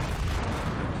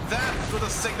 That's what the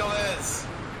signal is.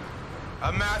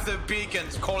 A massive beacon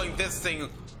calling this thing.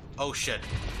 Oh shit.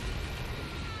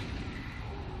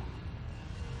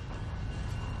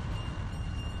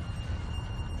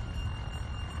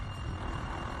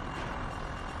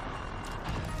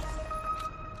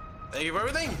 Thank you for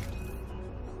everything.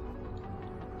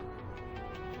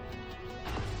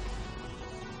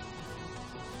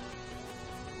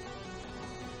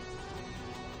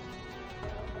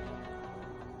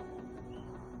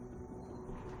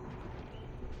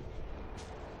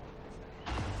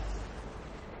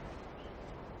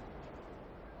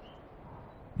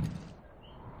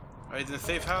 Alright, in the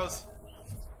safe house.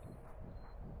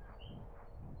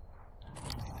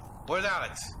 Where's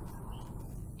Alex?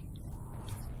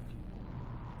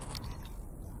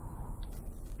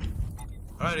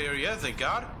 Alright, here he is, thank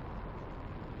God.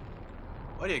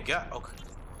 What do you got? Okay.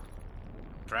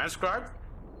 Transcribed?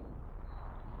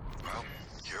 Well,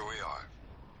 here we are.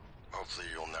 Hopefully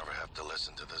you'll never have to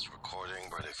listen to this recording,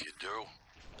 but if you do,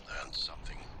 then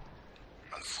something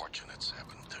unfortunate's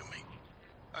happened to me.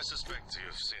 I suspect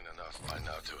you've seen enough by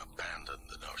now to abandon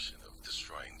the notion of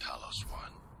destroying Talos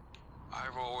 1.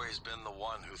 I've always been the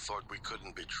one who thought we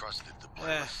couldn't be trusted to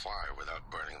play with fire without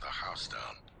burning the house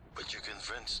down. But you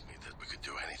convinced me that we could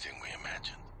do anything we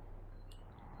imagined.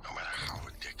 No matter how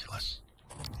ridiculous.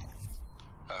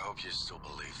 I hope you still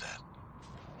believe that.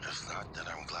 If not,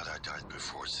 then I'm glad I died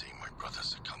before seeing my brother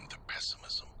succumb to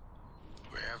pessimism.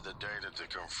 We have the data to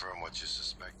confirm what you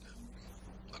suspected.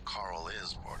 The coral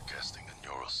is broadcasting a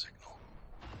neural signal.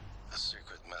 A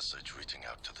secret message reaching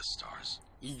out to the stars.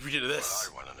 You did this.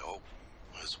 What I want to know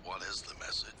is what is the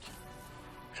message?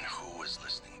 And who is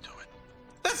listening to it?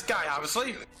 This guy, obviously.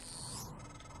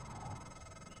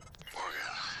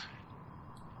 Morgan,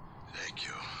 thank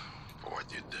you for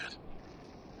what you did.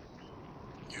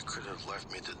 You could have left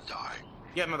me to die.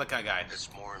 Yeah, I'm not that kind of guy. It's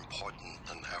more important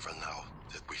than ever now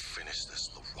that we finish this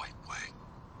the right way.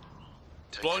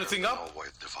 Blow anything up?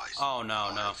 Device. Oh, no,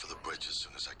 I'll no. head for the bridge as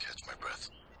soon as I catch my breath.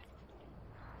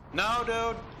 No,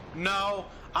 dude. No.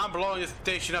 I'm blowing this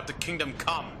station up to Kingdom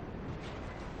Come.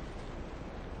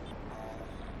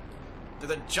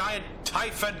 There's a giant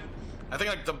Typhon. I think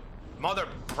like the mother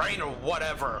brain or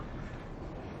whatever.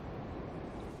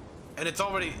 And it's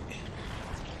already...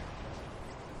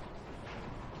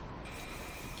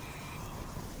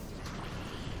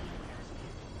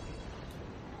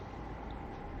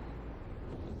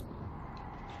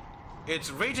 It's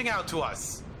reaching out to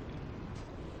us.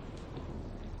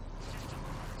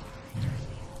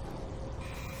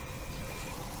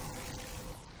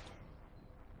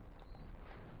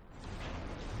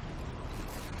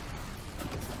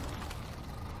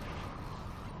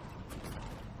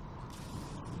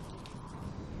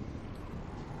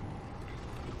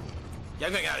 Yeah,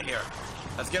 I'm getting out of here.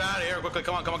 Let's get out of here quickly.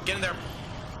 Come on, come on, get in there.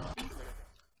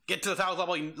 Get to the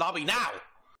Talos lobby now.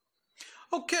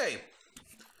 Okay.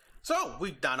 So,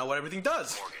 we now know what everything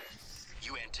does. Morgan,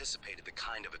 you anticipated the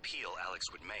kind of appeal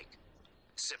Alex would make.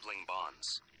 Sibling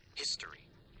bonds. History.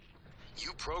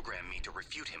 You programmed me to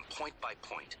refute him point by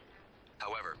point.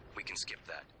 However, we can skip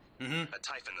that. A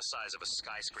Typhon the size of a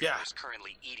skyscraper is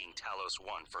currently eating Talos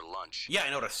 1 for lunch. Yeah,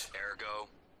 I noticed. Ergo,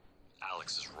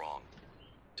 Alex is wrong.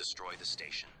 Destroy the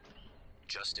station.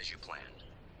 Just as you planned.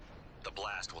 The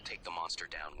blast will take the monster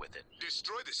down with it.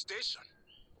 Destroy the station?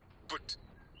 But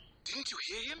didn't you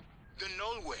hear him? The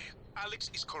null way. Alex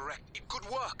is correct. It could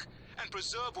work and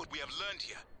preserve what we have learned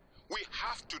here. We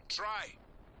have to try.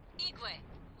 Igwe,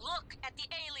 look at the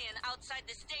alien outside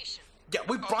the station. Yeah,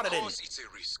 we brought it in. Of course it's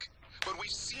a risk, but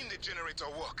we've seen the generator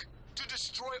work. To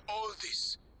destroy all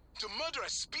this, to murder a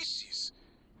species,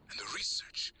 and the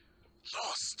research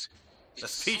lost. The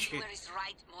species. Where is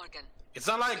right, Morgan? It's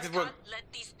not like we can't let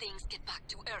these things get back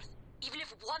to Earth, even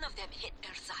if one of them hit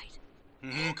Earthside.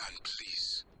 Morgan,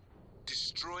 please.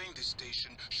 Destroying the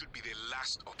station should be the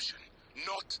last option,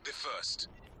 not the first.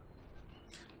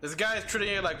 This guy is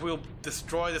treating it like we'll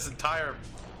destroy this entire,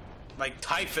 like,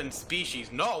 Typhon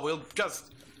species. No, we'll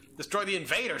just destroy the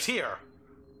invaders here.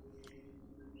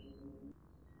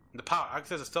 The power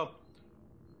access is still.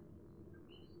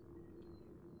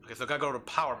 Okay, so I gotta go to the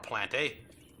power plant, eh?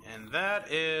 And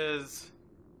that is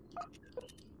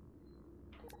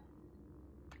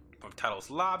from Talos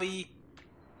lobby.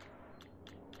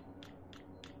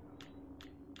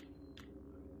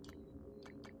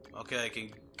 Okay, I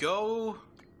can go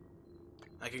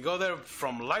there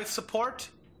from life support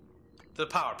to the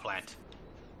power plant.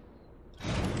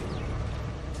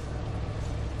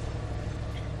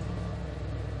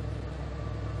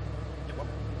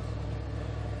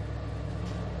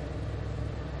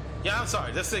 Yeah, I'm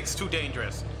sorry, this thing's too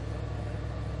dangerous.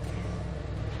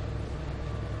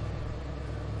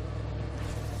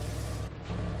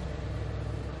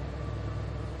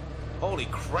 Holy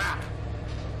crap!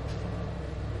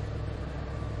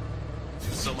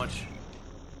 So much.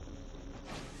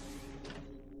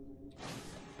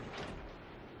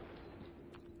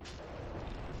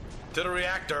 To the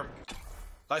reactor.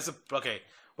 Okay,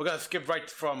 we're gonna skip right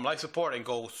from life support and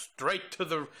go straight to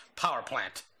the power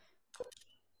plant.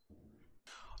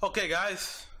 Okay,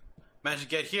 guys, managed to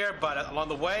get here, but along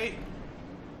the way,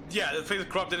 yeah, the place is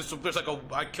corrupted. There's like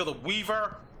I killed a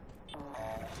Weaver.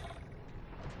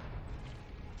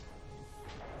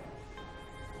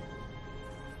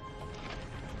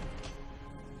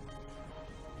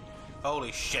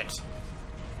 Holy shit.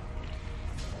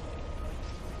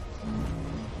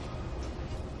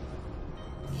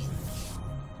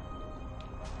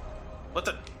 What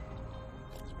the?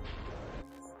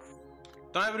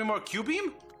 Don't I have any more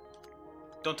Q-beam?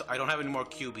 I don't have any more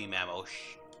Q-beam ammo.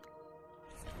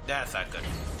 That's not good.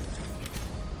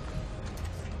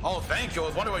 Oh, thank you. I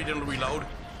was wondering why you didn't reload.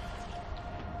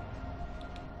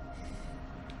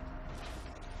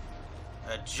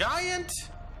 A giant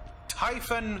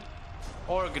Typhon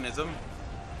organism.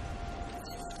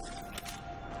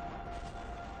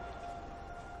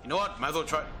 You know what? Might as well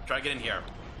try to get in here.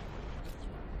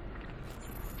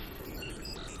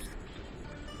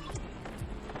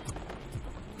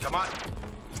 Come on.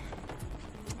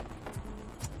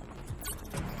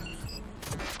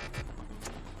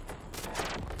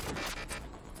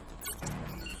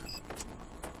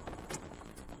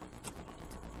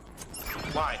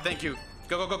 Why? Thank you.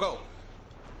 Go, go, go, go.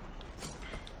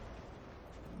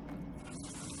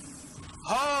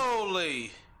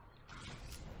 Holy.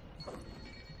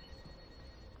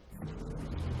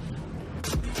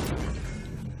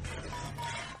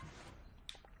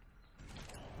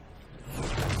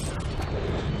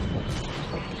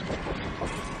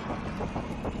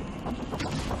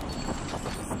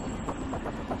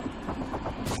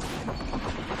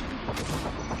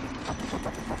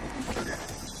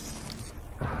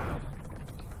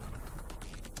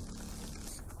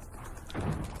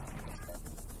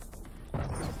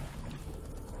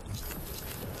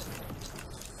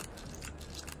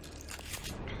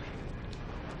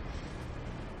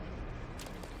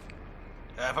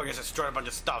 I probably just destroyed a bunch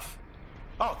of stuff.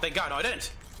 Oh, thank God, no, I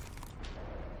didn't.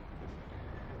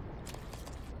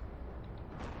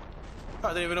 Oh, I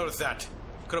didn't even notice that.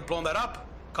 Could have blown that up.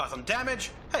 Cause some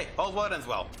damage. Hey, all's well that ends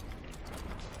well.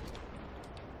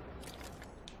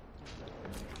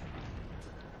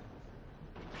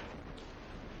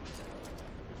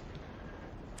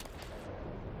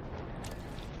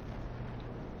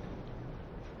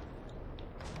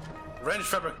 Wrench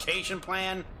fabrication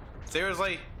plan?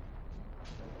 Seriously?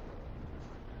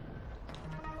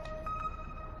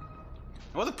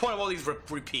 What's the point of all these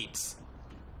repeats?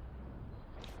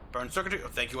 Burn circuitry. Oh,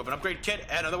 thank you, weapon upgrade kit.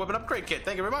 And another weapon upgrade kit.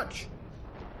 Thank you very much.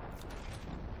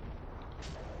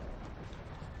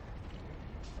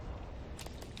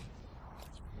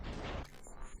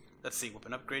 Let's see,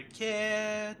 weapon upgrade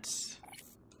kit.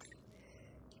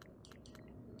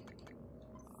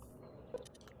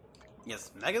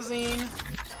 Yes, magazine.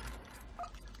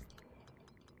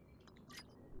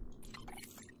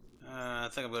 I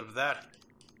think I'm good with that.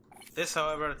 This,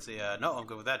 however, let's see. No, I'm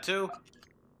good with that too.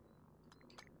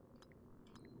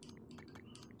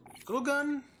 Glue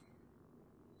gun.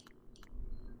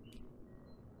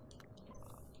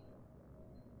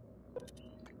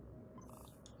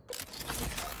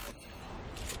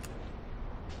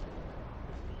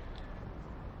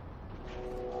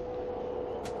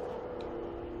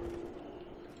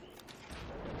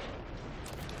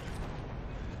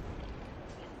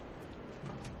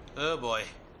 Oh boy.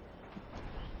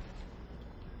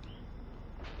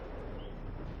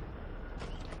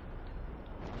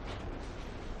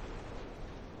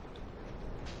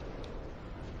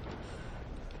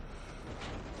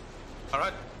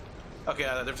 Alright. Okay,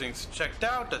 everything's checked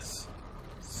out. Let's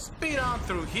speed on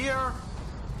through here.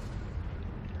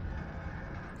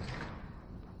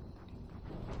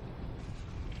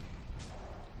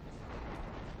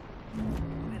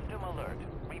 System alert.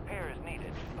 Repairs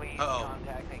needed. Please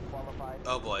contact a qualified...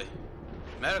 Oh boy.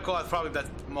 Medical, that's probably, that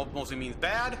mostly means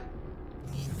bad.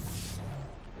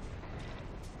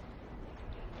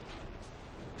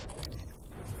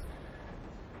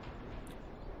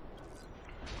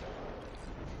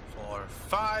 Four,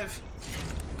 five.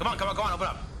 Come on, come on, come on, open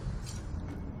up.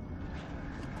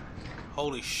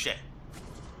 Holy shit.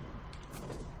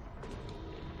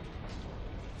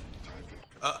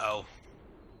 Uh-oh.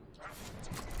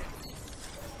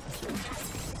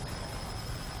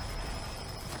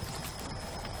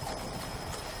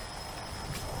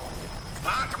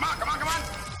 Come on, come on, come on!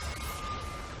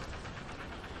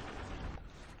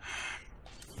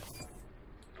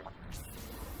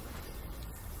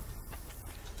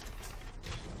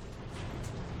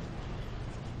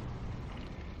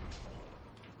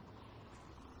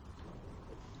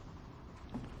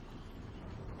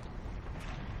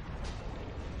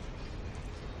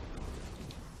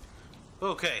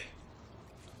 Okay.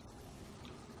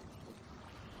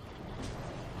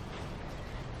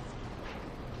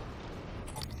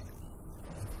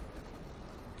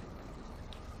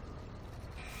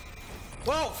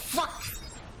 Whoa, fuck!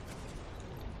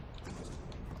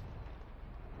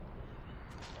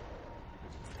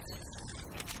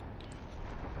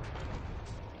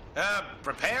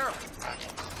 Prepare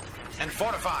and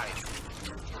fortify.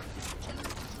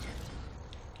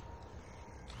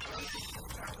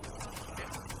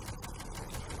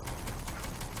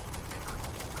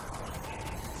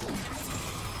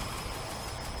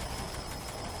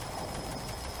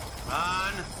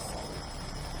 On.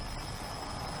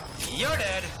 You're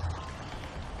dead.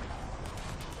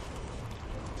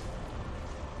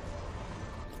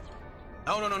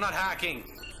 Oh, no, not hacking.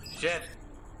 Shit.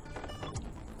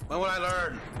 When will I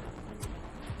learn?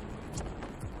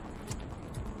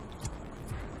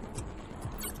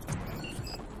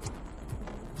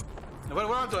 What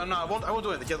am I doing? No, I won't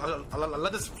do it. I'll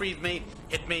let this freeze me,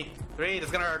 hit me. It's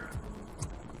gonna hurt.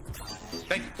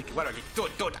 Thank you. Whatever.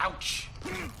 Do it. Ouch.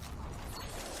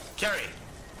 Carry.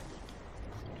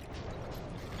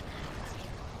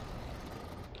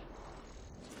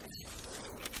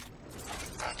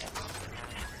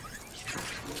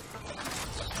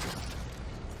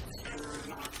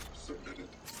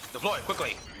 Deploy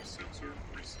quickly.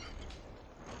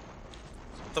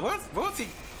 So what's he?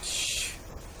 Shh.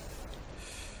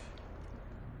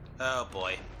 Oh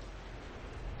boy.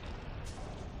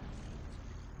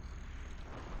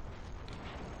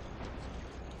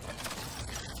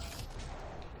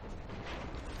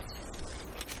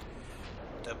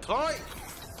 Deploy.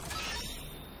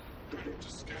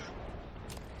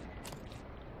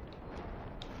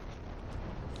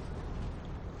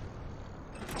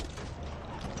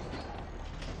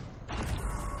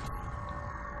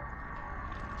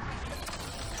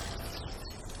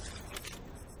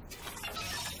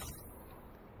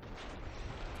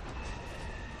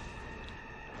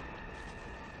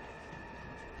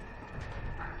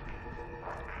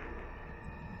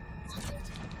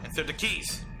 Insert the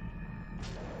keys.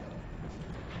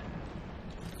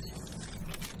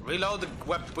 Reload the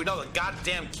weapon. Reload the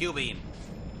goddamn Q-beam.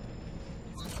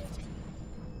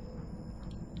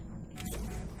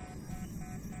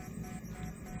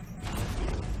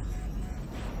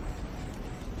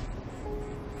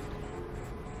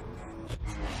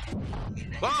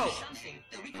 Whoa!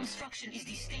 The reconstruction is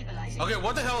destabilizing. Okay,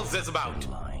 what the hell is this about?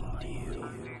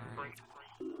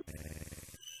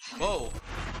 Whoa.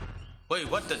 Wait,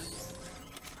 what the...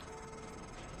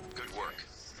 Good work.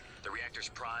 The reactor's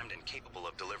primed and capable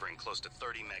of delivering close to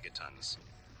 30 megatons.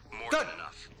 More Good. than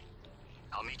enough.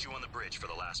 I'll meet you on the bridge for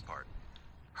the last part.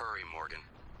 Hurry, Morgan.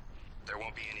 There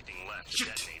won't be anything left to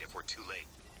detonate if we're too late.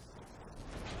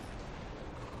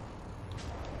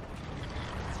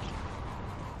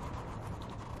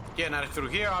 Getting out of through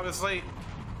here, obviously.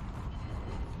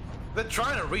 They're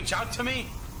trying to reach out to me?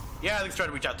 Yeah, they're trying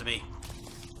to reach out to me.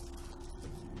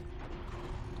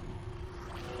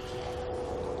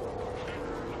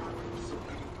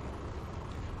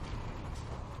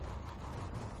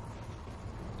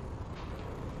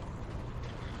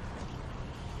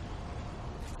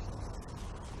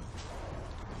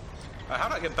 How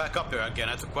do I get back up there again?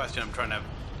 That's a question I'm trying to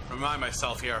remind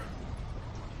myself here.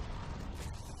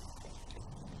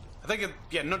 I think it,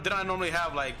 yeah, no, did I normally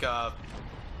have like, okay,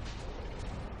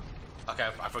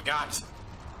 I forgot.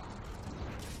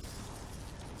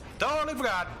 Totally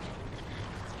forgot.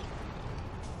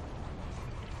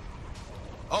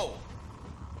 Oh.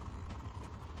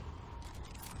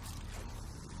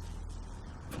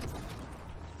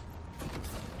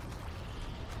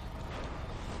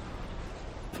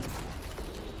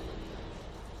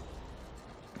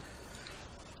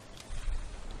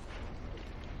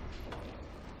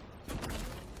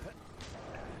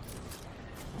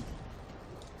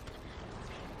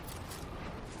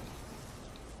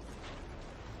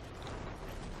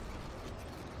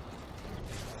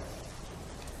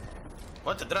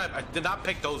 What did I did not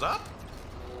pick those up?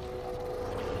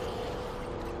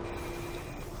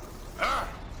 Ah!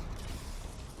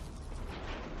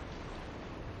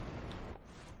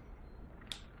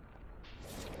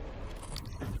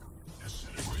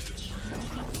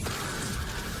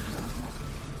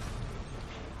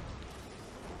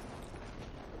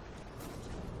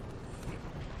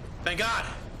 Thank God.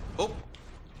 Oh.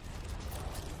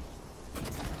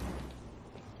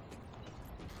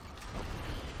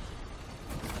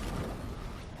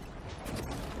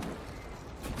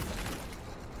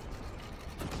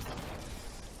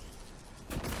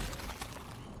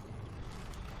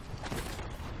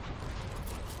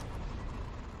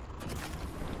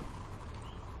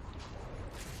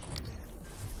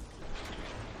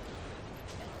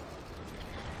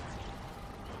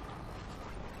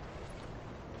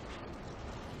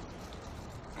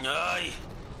 Aye.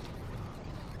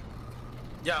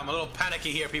 Yeah, I'm a little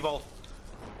panicky here, people.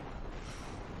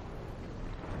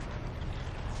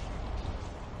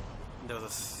 There was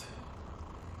this.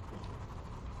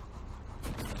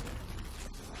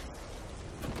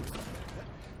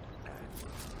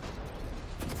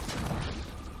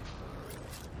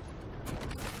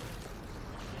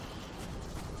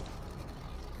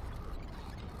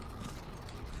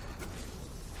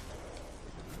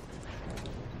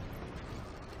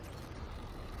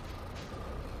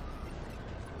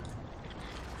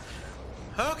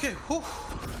 Okay, whew.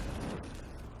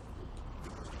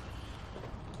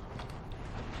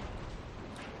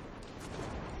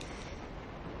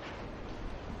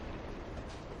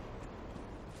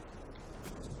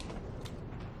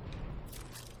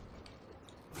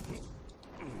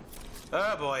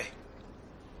 Oh boy.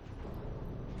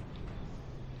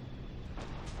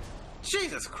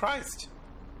 Jesus Christ.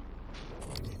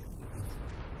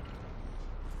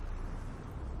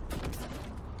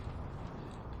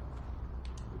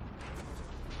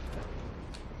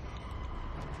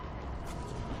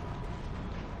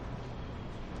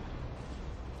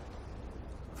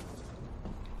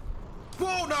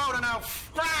 Whoa, no,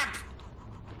 crap!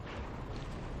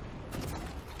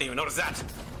 Didn't even notice that.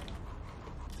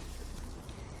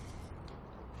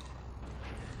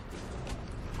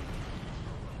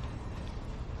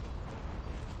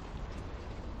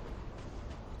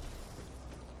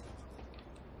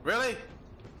 Really?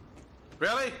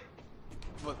 Really?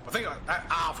 I think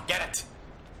I'll forget it.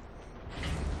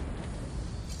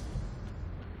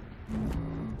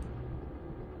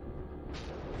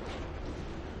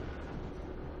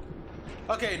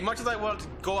 Okay, much as I want to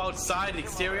go outside the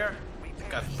exterior,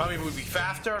 because probably would be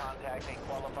faster.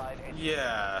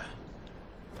 Yeah.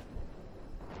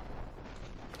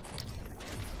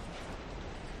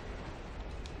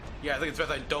 Yeah, I think it's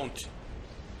best I don't.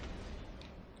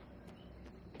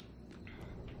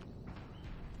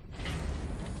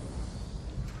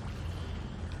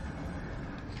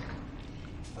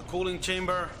 cooling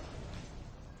chamber.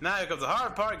 Now here comes the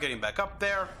hard part, getting back up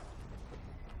there.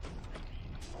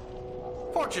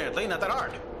 Fortunately, not that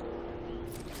hard.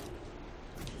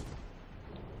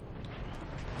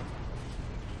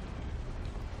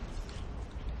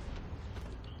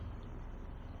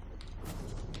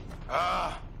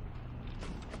 Ah.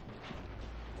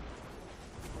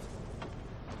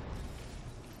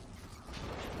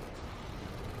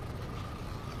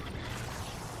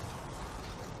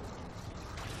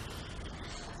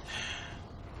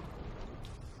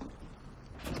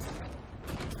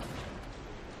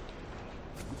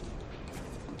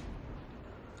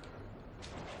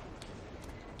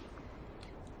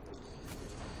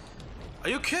 Are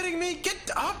you kidding me?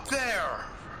 Get up there!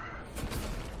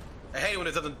 I hate when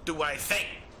it doesn't do what I say.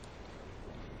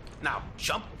 Now,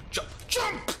 jump, jump,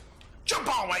 jump!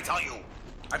 Jump on, I tell you!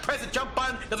 I press the jump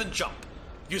button, it doesn't jump.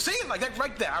 You see it? Like that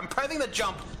right there. I'm pressing the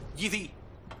jump. Yeezy.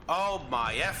 Oh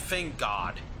my effing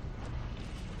god.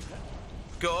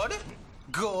 Good.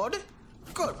 Good.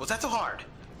 Good. Was that so hard?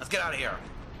 Let's get out of here.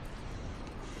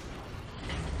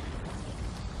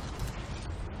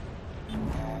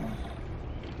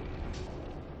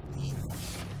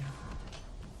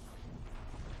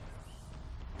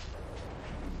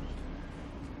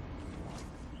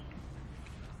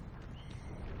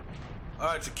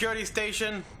 Alright, security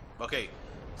station. Okay,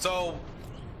 so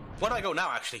where do I go now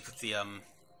actually? With the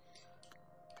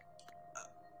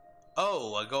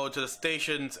oh, I go to the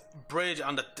station's bridge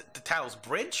on the Talos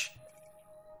Bridge?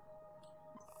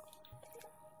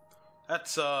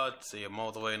 That's let's see, I'm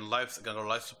all the way in life, I'm gonna go to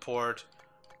life support.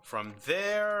 From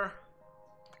there.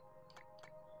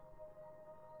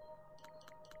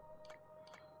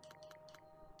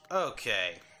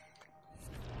 Okay.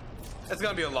 It's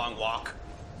gonna be a long walk.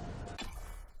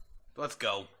 Let's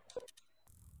go.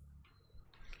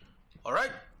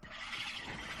 Alright.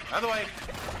 Out of the way.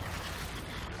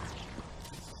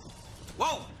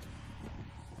 Whoa!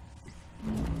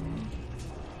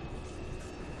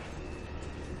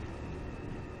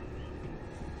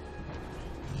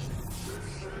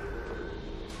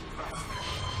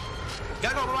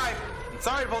 Gotta go, bye-bye.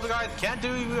 Sorry, Poltergeist, can't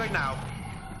do you right now.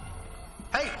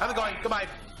 Hey, how's it going? Goodbye.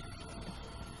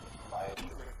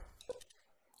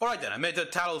 Alright then, I made the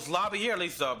Talos lobby here, at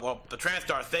least, well, the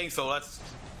TranStar thing, so let's...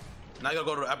 Now I gotta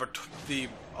go to the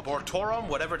Abortorum,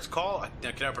 whatever it's called. I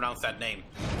can never pronounce that name.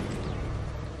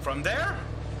 From there,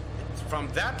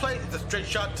 from that place, it's a straight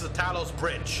shot to the Talos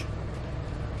Bridge.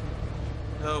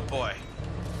 Oh boy.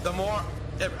 The more...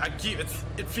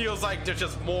 it feels like there's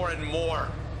just more and more.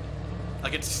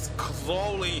 Like it's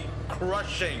slowly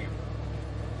crushing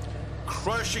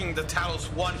the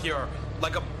Talos 1 here,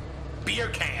 like a beer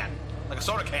can. Like a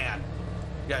soda can.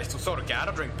 Yeah, it's a soda can. I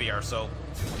don't drink beer, so...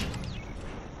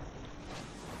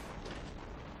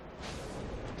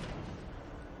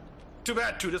 Too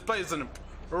bad, too. This place is an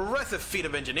impressive feat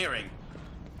of engineering.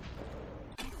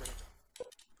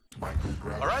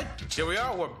 Alright, here we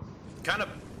are. We're kind of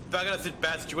back in a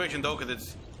bad situation, though, because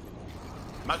it's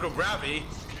microgravity.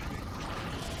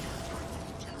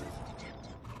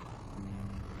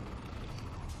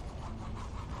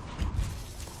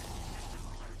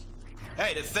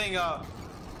 Hey, this thing,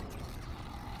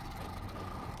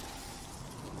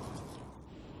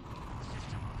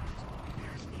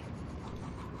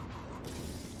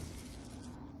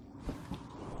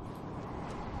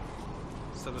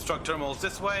 so the truck terminal's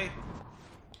this way.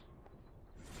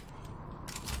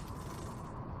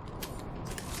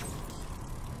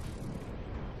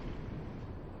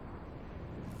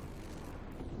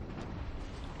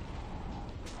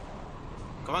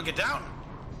 Come on, get down.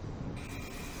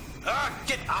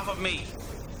 Get off of me!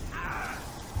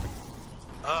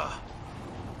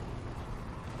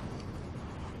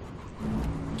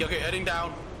 Okay, heading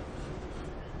down.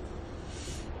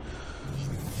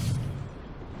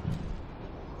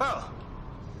 Well,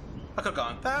 I could've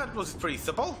gone. That was pretty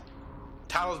simple.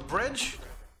 Talos Bridge.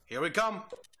 Here we come.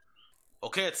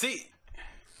 Okay, let's see.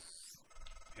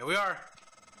 Here we are.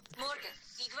 Morgan,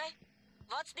 Igwe,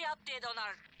 what's the update on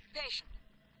our patient?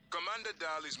 Commander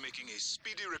Dahl is making a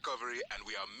speedy recovery, and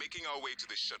we are making our way to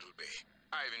the shuttle bay.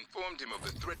 I've informed him of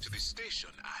the threat to the station,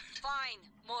 and... Fine,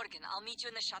 Morgan, I'll meet you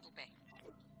in the shuttle bay.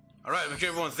 Alright, make sure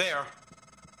everyone's there.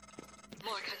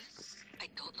 Morgan, I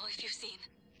don't know if you've seen,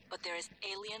 but there is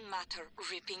alien matter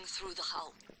ripping through the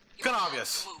hull. Kind of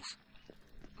obvious. Move.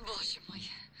 Боже мой.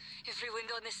 Every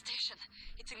window in this station.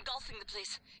 It's engulfing the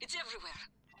place. It's everywhere.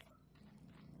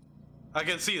 I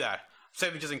can see that.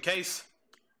 Save it just in case.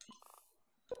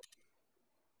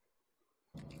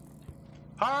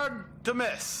 Hard to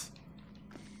miss.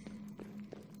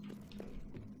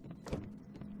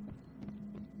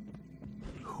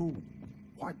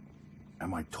 What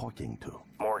am I talking to?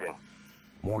 Morgan.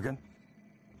 Morgan?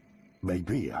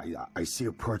 Maybe. I see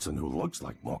a person who looks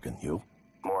like Morgan, you.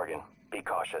 Morgan, be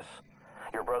cautious.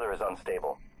 Your brother is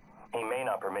unstable. He may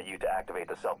not permit you to activate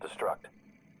the self-destruct.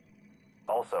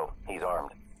 Also, he's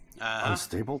armed.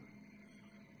 Unstable?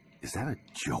 Is that a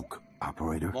joke,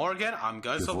 operator? Morgan, I'm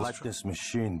going to let this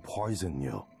machine poison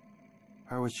you.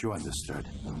 I wish you understood.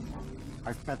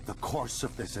 I bet the course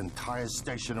of this entire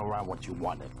station around what you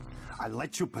wanted. I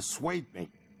let you persuade me.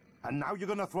 And now you're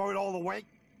gonna throw it all away?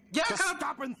 Yeah, just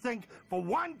stop and think for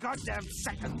one goddamn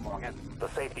second, Morgan. The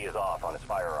safety is off on his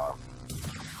firearm.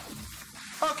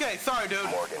 Okay, sorry, dude.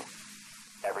 Morgan,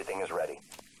 everything is ready.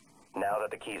 Now that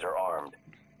the keys are armed,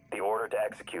 the order to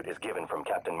execute is given from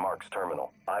Captain Mark's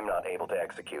terminal. I'm not able to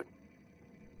execute.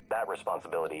 That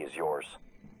responsibility is yours.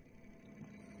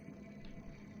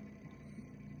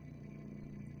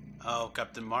 Oh,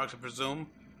 Captain Marks, I presume.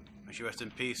 May she rest in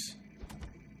peace.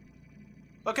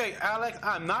 Okay, Alex,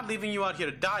 I'm not leaving you out here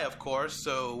to die, of course,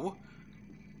 so...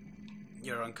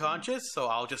 You're unconscious, so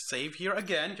I'll just save here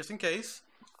again, just in case.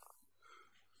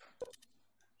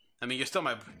 I mean, you're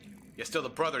still the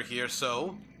brother here,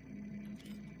 so...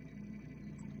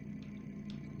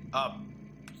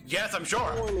 Yes, I'm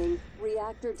sure. Warning,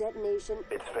 reactor detonation.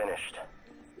 It's finished.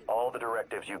 All the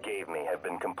directives you gave me have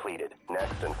been completed.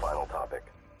 Next and final topic.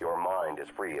 Your mind is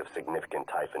free of significant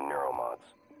Typhon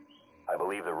neuromods. I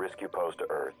believe the risk you pose to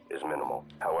Earth is minimal.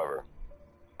 However,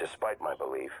 despite my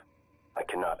belief, I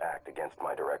cannot act against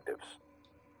my directives.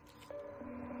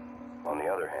 On the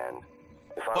other hand,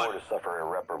 if I were to suffer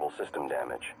irreparable system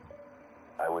damage,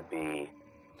 I would be...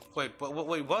 Wait,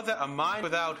 was that a mind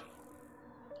without...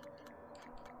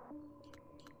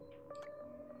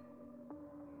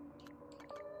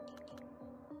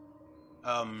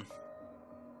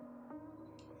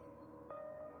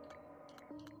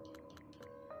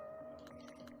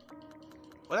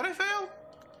 What did I fail?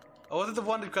 Or was it the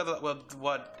one because of,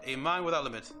 what? A mind without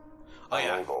limits? Oh,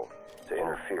 yeah. Unable to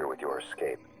interfere with your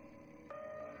escape.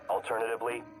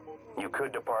 Alternatively, you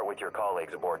could depart with your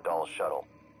colleagues aboard Dahl's shuttle.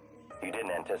 You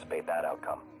didn't anticipate that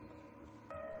outcome.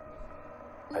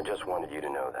 I just wanted you to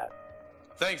know that.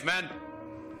 Thanks, man.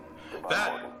 Goodbye,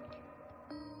 that... Morgan.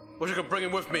 Wish I could bring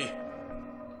him with me.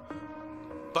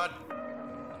 But...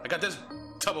 I got this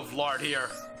tub of lard here.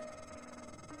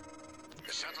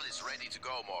 The shuttle is ready to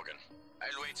go, Morgan.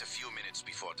 I'll wait a few minutes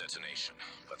before detonation,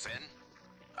 but then,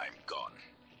 I'm gone.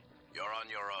 You're on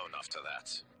your own after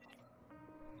that.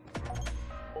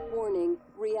 Warning,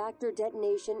 reactor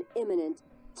detonation imminent.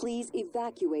 Please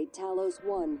evacuate Talos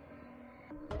 1.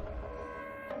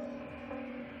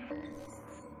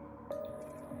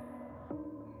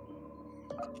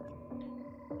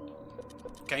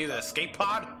 Can you use the escape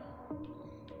pod?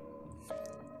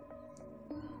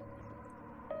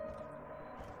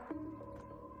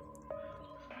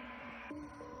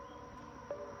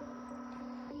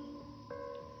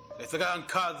 It's the guy on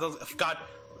cards. God.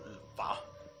 Wow.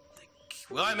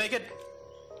 Will I make it?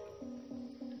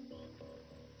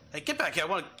 Hey, get back here.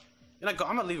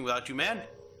 I'm not leaving without you, man.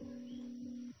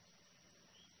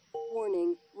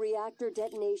 Warning, reactor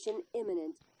detonation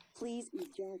imminent. Please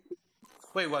eject.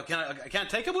 Wait, what? I can't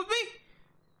take him with me?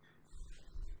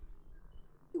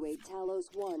 Evacuate Talos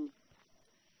 1.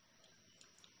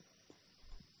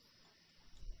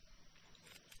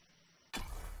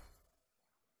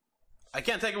 I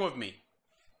can't take him with me.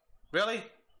 Really?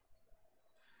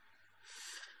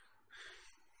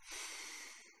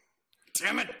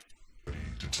 Damn it!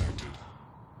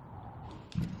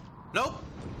 Nope.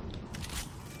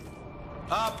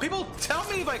 People tell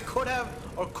me if I could have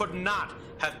or could not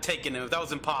have taken him if that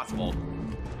was impossible.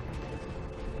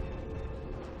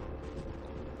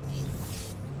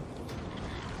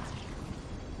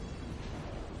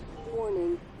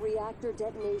 Warning, reactor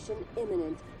detonation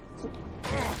imminent.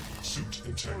 Suit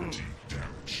integrity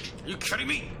damaged. Are you kidding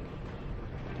me?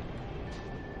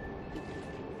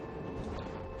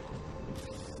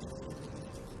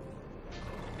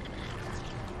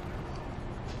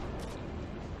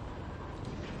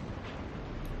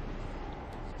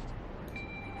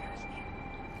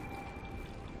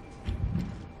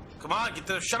 Come on, get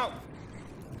to the shuttle.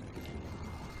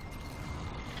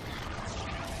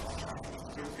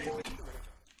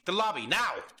 The lobby,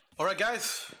 now! Alright,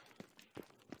 guys.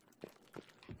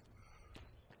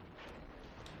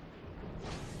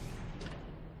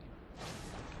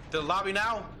 The lobby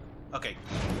now? Okay.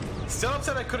 Still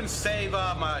upset I couldn't save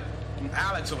my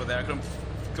Alex over there. I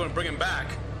couldn't bring him back.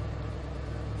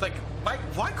 It's like,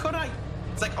 why couldn't I?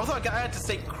 It's like, although I had to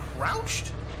stay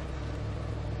crouched?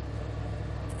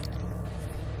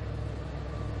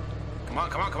 Come on,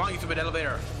 come on, come on, you stupid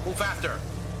elevator. Move faster.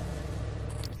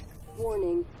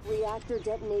 Warning, reactor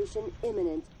detonation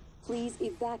imminent. Please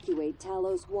evacuate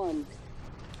Talos 1.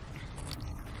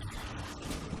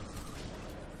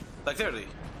 Like, seriously.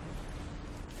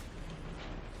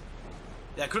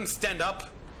 Yeah, I couldn't stand up.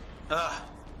 Let's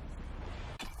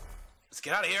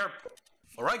get out of here.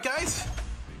 Alright, guys?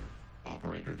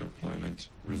 Operator deployment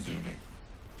resuming.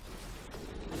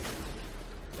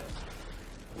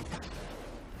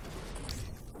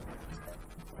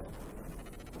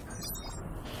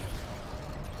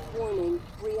 Warning,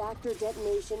 reactor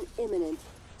detonation imminent.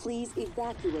 Please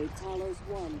evacuate Talos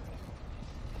 1.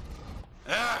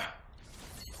 Ah!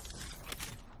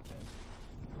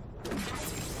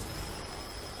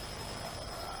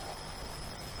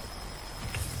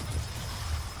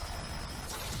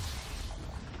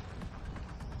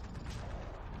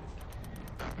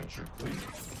 Aperture clear.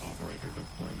 Operator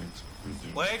deployment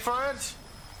resuming. Wait for it.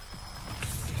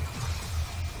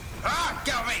 Ah!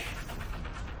 Get me!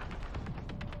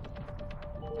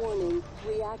 Warning,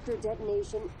 reactor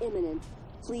detonation imminent.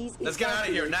 Please Let's get out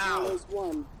of here now. Talos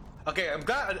 1. Okay, I'm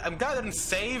glad I didn't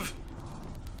save.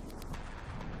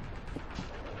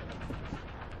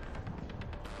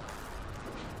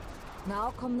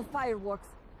 Now come the fireworks.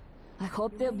 I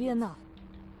hope there'll be enough.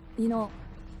 You know,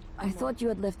 I thought you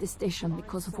had left the station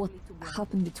because of what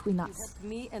happened between us,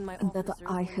 and that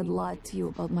I had lied to you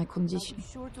about my condition.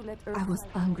 I was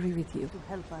angry with you,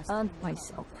 and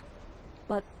myself.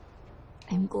 But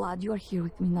I'm glad you are here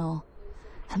with me now,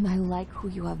 and I like who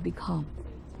you have become.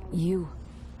 You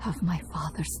have my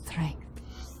father's strength.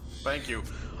 Thank you.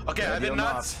 Okay, I did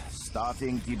not...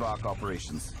 Starting debug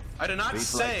operations. I did not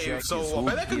save, so I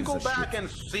bet I can go back and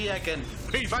see I can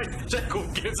pre-fight check who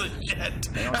gives a shit.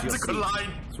 That's a good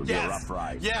line. Yes,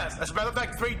 yes. As a matter of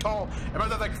fact, 3 told. As a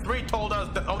matter of fact, 3 told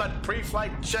us that all that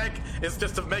pre-flight check is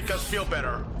just to make us feel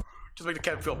better. Just make the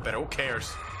cat feel better. Who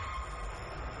cares?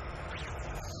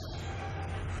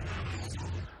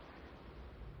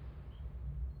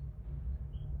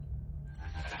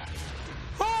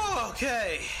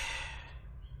 Okay.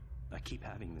 I keep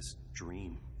having this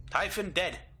dream. Typhon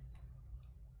dead.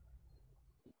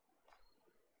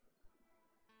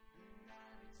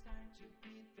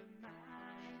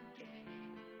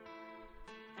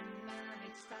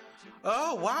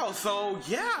 Oh wow, so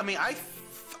yeah, I mean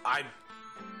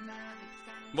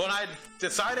when I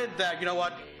decided that, you know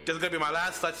what, this is gonna be my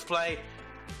last Let's Play,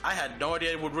 I had no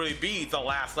idea it would really be the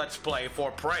last Let's Play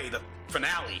for Prey, the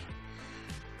finale.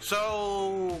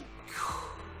 So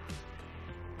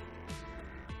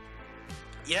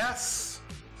yes,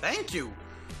 thank you.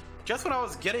 Just when I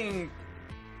was getting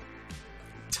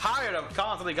tired of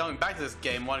constantly going back to this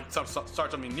game, wanting to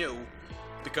start something new,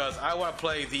 because I want to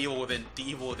play The Evil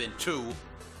Within 2,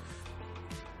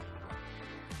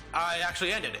 I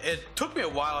actually ended. It took me a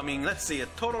while. I mean, let's see, a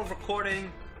total of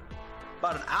recording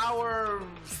about an hour,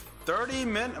 30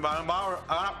 minutes, about an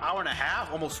hour and a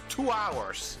half, almost 2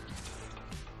 hours.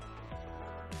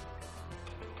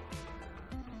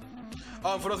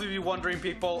 For those of you wondering,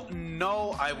 people,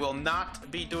 no, I will not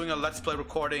be doing a Let's Play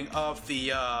recording of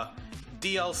the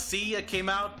DLC that came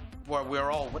out, where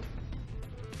we're all... What?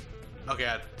 Okay,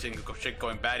 I think shit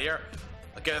going bad here.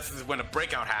 I guess this is when the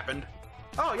breakout happened.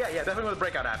 Oh, yeah, definitely when the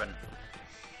breakout happened.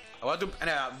 I want to do...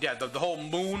 yeah, the whole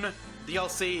Moon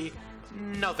DLC,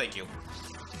 no thank you.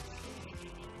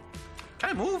 Can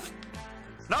I move?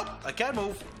 Nope, I can't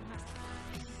move.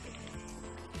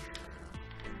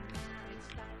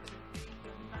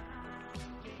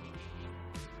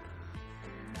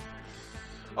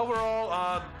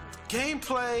 Overall,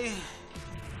 gameplay,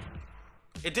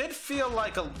 it did feel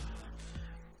like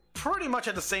pretty much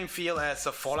had the same feel as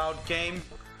a Fallout game.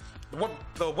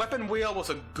 The weapon wheel was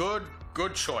a good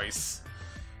choice.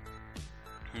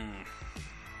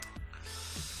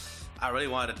 I really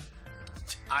wanted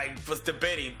to, I was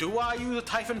debating, do I use the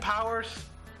Typhon powers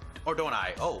or don't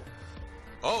I? Oh.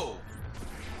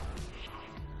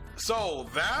 So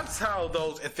that's how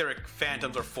those etheric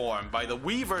phantoms are formed, by the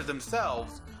weavers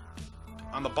themselves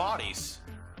on the bodies.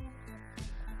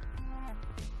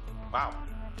 Wow.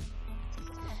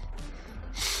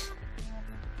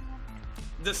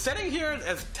 The setting here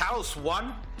as Talos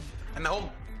 1 and the whole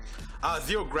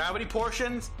zero gravity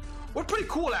portions were pretty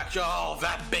cool, actually. Oh,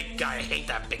 that big guy. I hate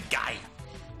that big guy.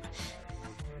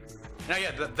 Now,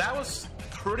 yeah, that was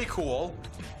pretty cool.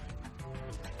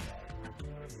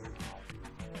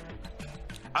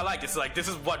 I like this. Like, this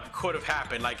is what could have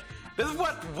happened. Like, this is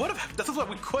what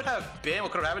we could have been.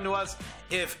 What could have happened to us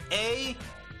if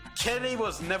Kennedy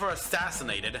was never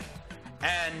assassinated,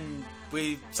 and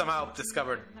we somehow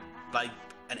discovered like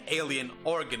an alien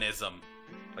organism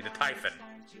Like a Typhon.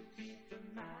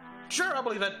 Sure, I'll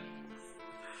believe it.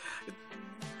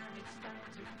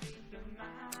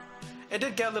 It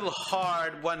did get a little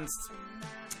hard once.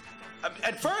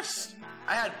 At first,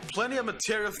 I had plenty of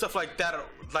material, stuff like that,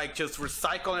 like just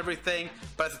recycle and everything.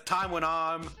 But as the time went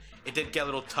on, it did get a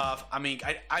little tough. I mean,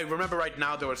 I remember right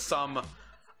now there were some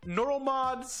neural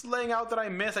mods laying out that I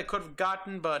missed. I could have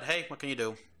gotten, but hey, what can you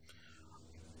do?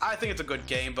 I think it's a good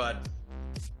game, but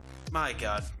my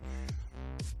God,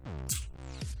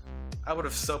 I would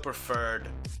have so preferred.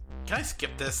 Can I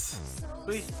skip this,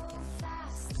 please?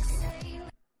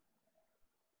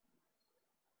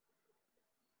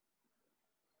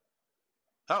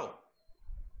 Oh,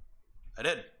 I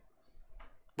did.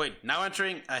 Wait, now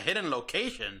entering a hidden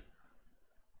location.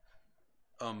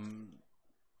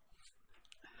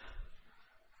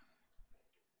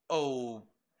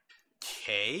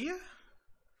 Okay.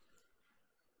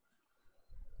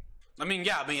 I mean,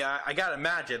 yeah, I gotta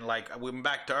imagine, like, we went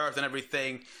back to Earth and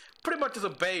everything. Pretty much just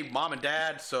obey Mom and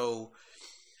Dad, so.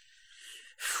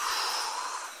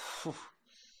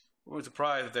 I'm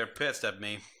surprised if they're pissed at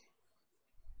me.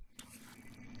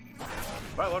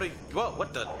 What are you, whoa,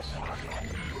 what the?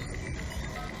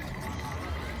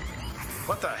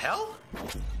 What the hell?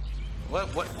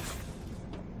 What?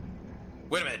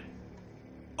 Wait a minute.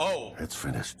 Oh. It's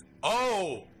finished.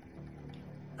 Oh!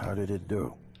 How did it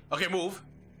do? Okay, move.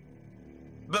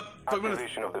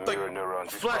 Activation of the mirror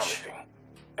neurons is promising.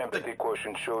 Empathy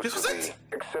quotient shows to be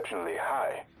exceptionally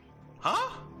high.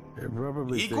 Huh? It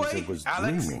probably thinks it was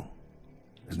dreaming.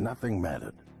 Nothing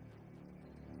mattered.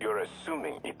 You're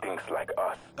assuming he thinks like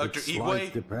us. Its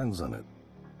life depends on it.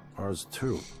 Ours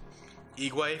too.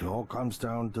 Igwe? It all comes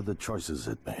down to the choices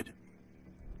it made.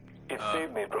 It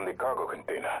saved me from the cargo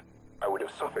container. I would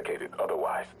have suffocated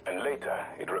otherwise. And later,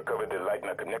 it recovered the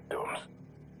Lightner connectomes.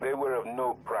 They were of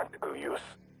no practical use,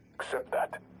 except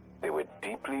that they were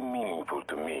deeply meaningful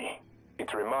to me.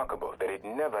 It's remarkable that it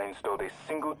never installed a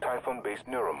single Typhon-based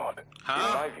neuromod. In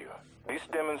my view, this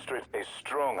demonstrates a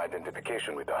strong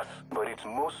identification with us, but its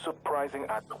most surprising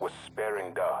act was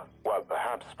sparing Da. While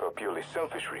perhaps for purely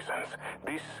selfish reasons,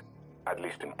 this, at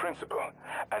least in principle,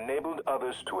 enabled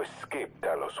others to escape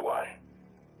Talos 1.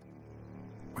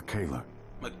 Michaela.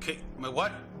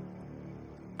 What?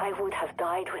 I would have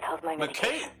died without my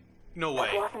medication. No way.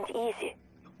 That wasn't easy.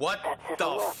 What that says the a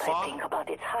lot, fuck? I think, about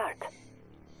its heart.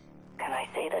 Can I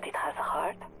say that it has a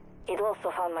heart? It also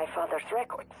found my father's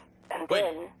records. And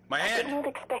then, I did not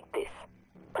expect this,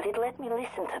 but it let me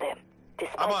listen to them.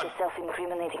 Despite the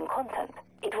self-incriminating content,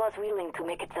 it was willing to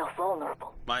make itself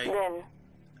vulnerable. Then,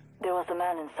 there was a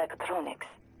man in psychotronics,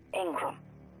 Ingram.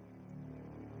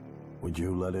 Would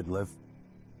you let it live?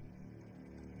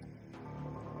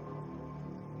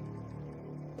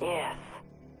 Yes.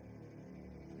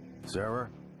 Sarah,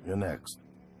 you're next.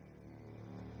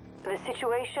 The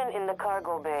situation in the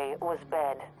cargo bay was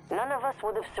bad. None of us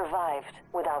would have survived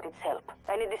without its help,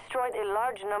 and it destroyed a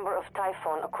large number of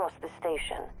Typhon across the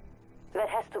station. That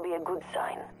has to be a good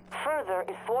sign. Further,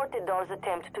 it thwarted Dar's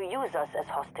attempt to use us as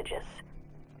hostages.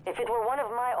 If it were one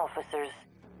of my officers,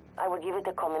 I would give it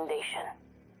a commendation.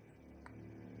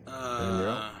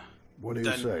 Daniel, what do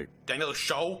you say? Daniel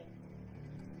Show?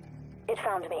 It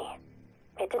found me.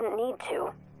 It didn't need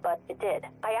to, but it did.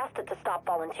 I asked it to stop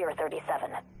Volunteer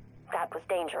 37. That was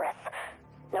dangerous.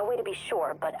 No way to be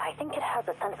sure, but I think it has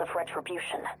a sense of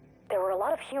retribution. There were a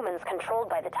lot of humans controlled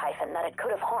by the Typhon that it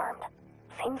could have harmed.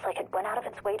 Seems like it went out of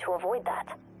its way to avoid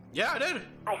that. Yeah, it did.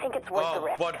 I think it's worth the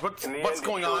risk. What's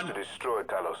going on? To destroy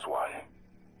Talos 1.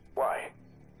 Why?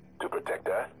 To protect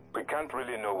Earth? We can't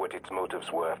really know what its motives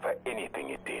were for anything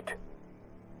it did.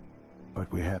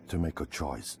 But we had to make a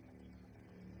choice.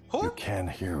 Who? You can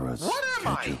hear us. What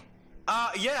am I? You?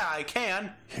 Yeah, I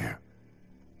can. Here.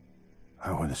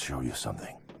 I want to show you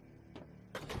something.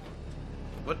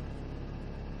 What?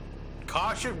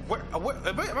 Caution? Where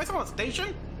am I still on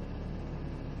station?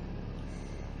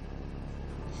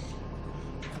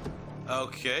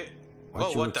 Okay.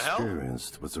 What what the hell? What you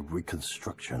experienced was a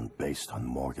reconstruction based on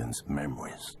Morgan's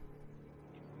memories.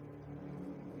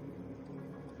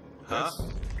 Huh?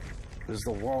 This is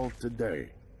the world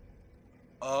today.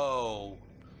 Oh.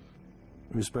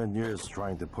 We spent years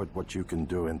trying to put what you can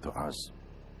do into us.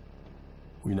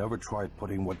 We never tried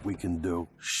putting what we can do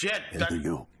into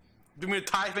you. Do you mean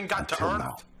Typhon got Until to Earth?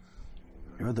 Now.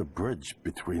 You're the bridge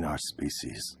between our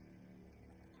species.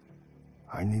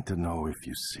 I need to know if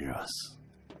you see us.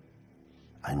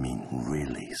 I mean,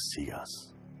 really see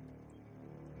us.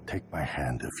 Take my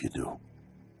hand if you do.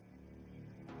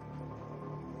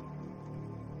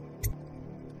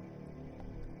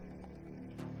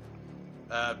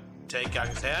 Take out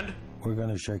his hand? We're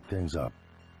gonna shake things up.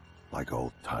 like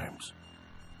old times.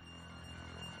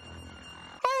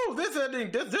 Oh, this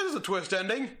ending, this is a twist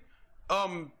ending.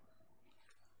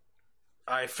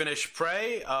 I finished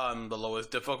Prey on the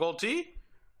lowest difficulty.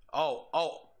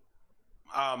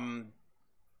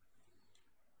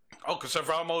 Because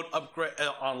survival mode upgrade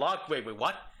unlocked. Wait,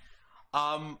 what?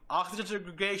 Oxygen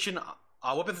segregation,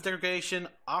 weapons segregation,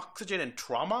 oxygen and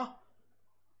trauma.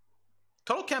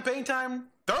 Total campaign time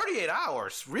 38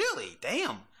 hours. Really?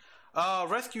 Damn.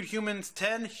 Rescued humans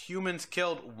 10, humans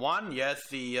killed 1. Yes,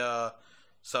 the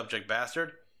subject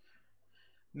bastard.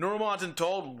 Neuromods in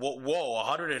total, whoa,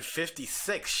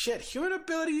 156. Shit, human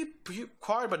ability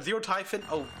acquired, but 0 Typhon.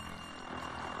 Oh.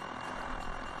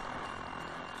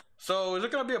 So, is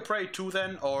it gonna be a Prey 2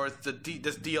 then? Or is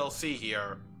this DLC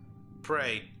here?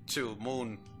 Prey 2,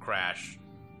 Moon Crash.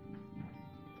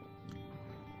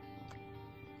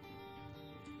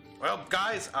 Well,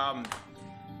 guys,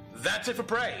 that's it for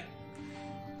Prey.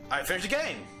 I finished the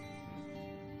game.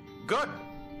 Good.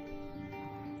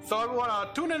 So everyone,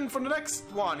 tune in for the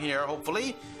next one here,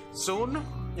 hopefully, soon.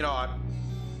 You know,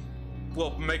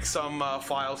 we'll make some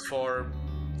files for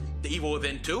The Evil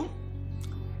Within 2.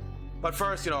 But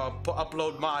first, you know,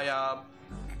 upload my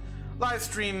live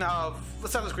stream of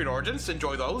Assassin's Creed Origins.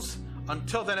 Enjoy those.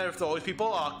 Until then, if always people,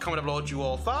 comment and below what you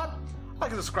all thought. Like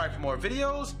and subscribe for more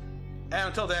videos. And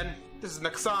until then, this is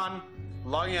Mecha-san,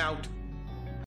 logging out.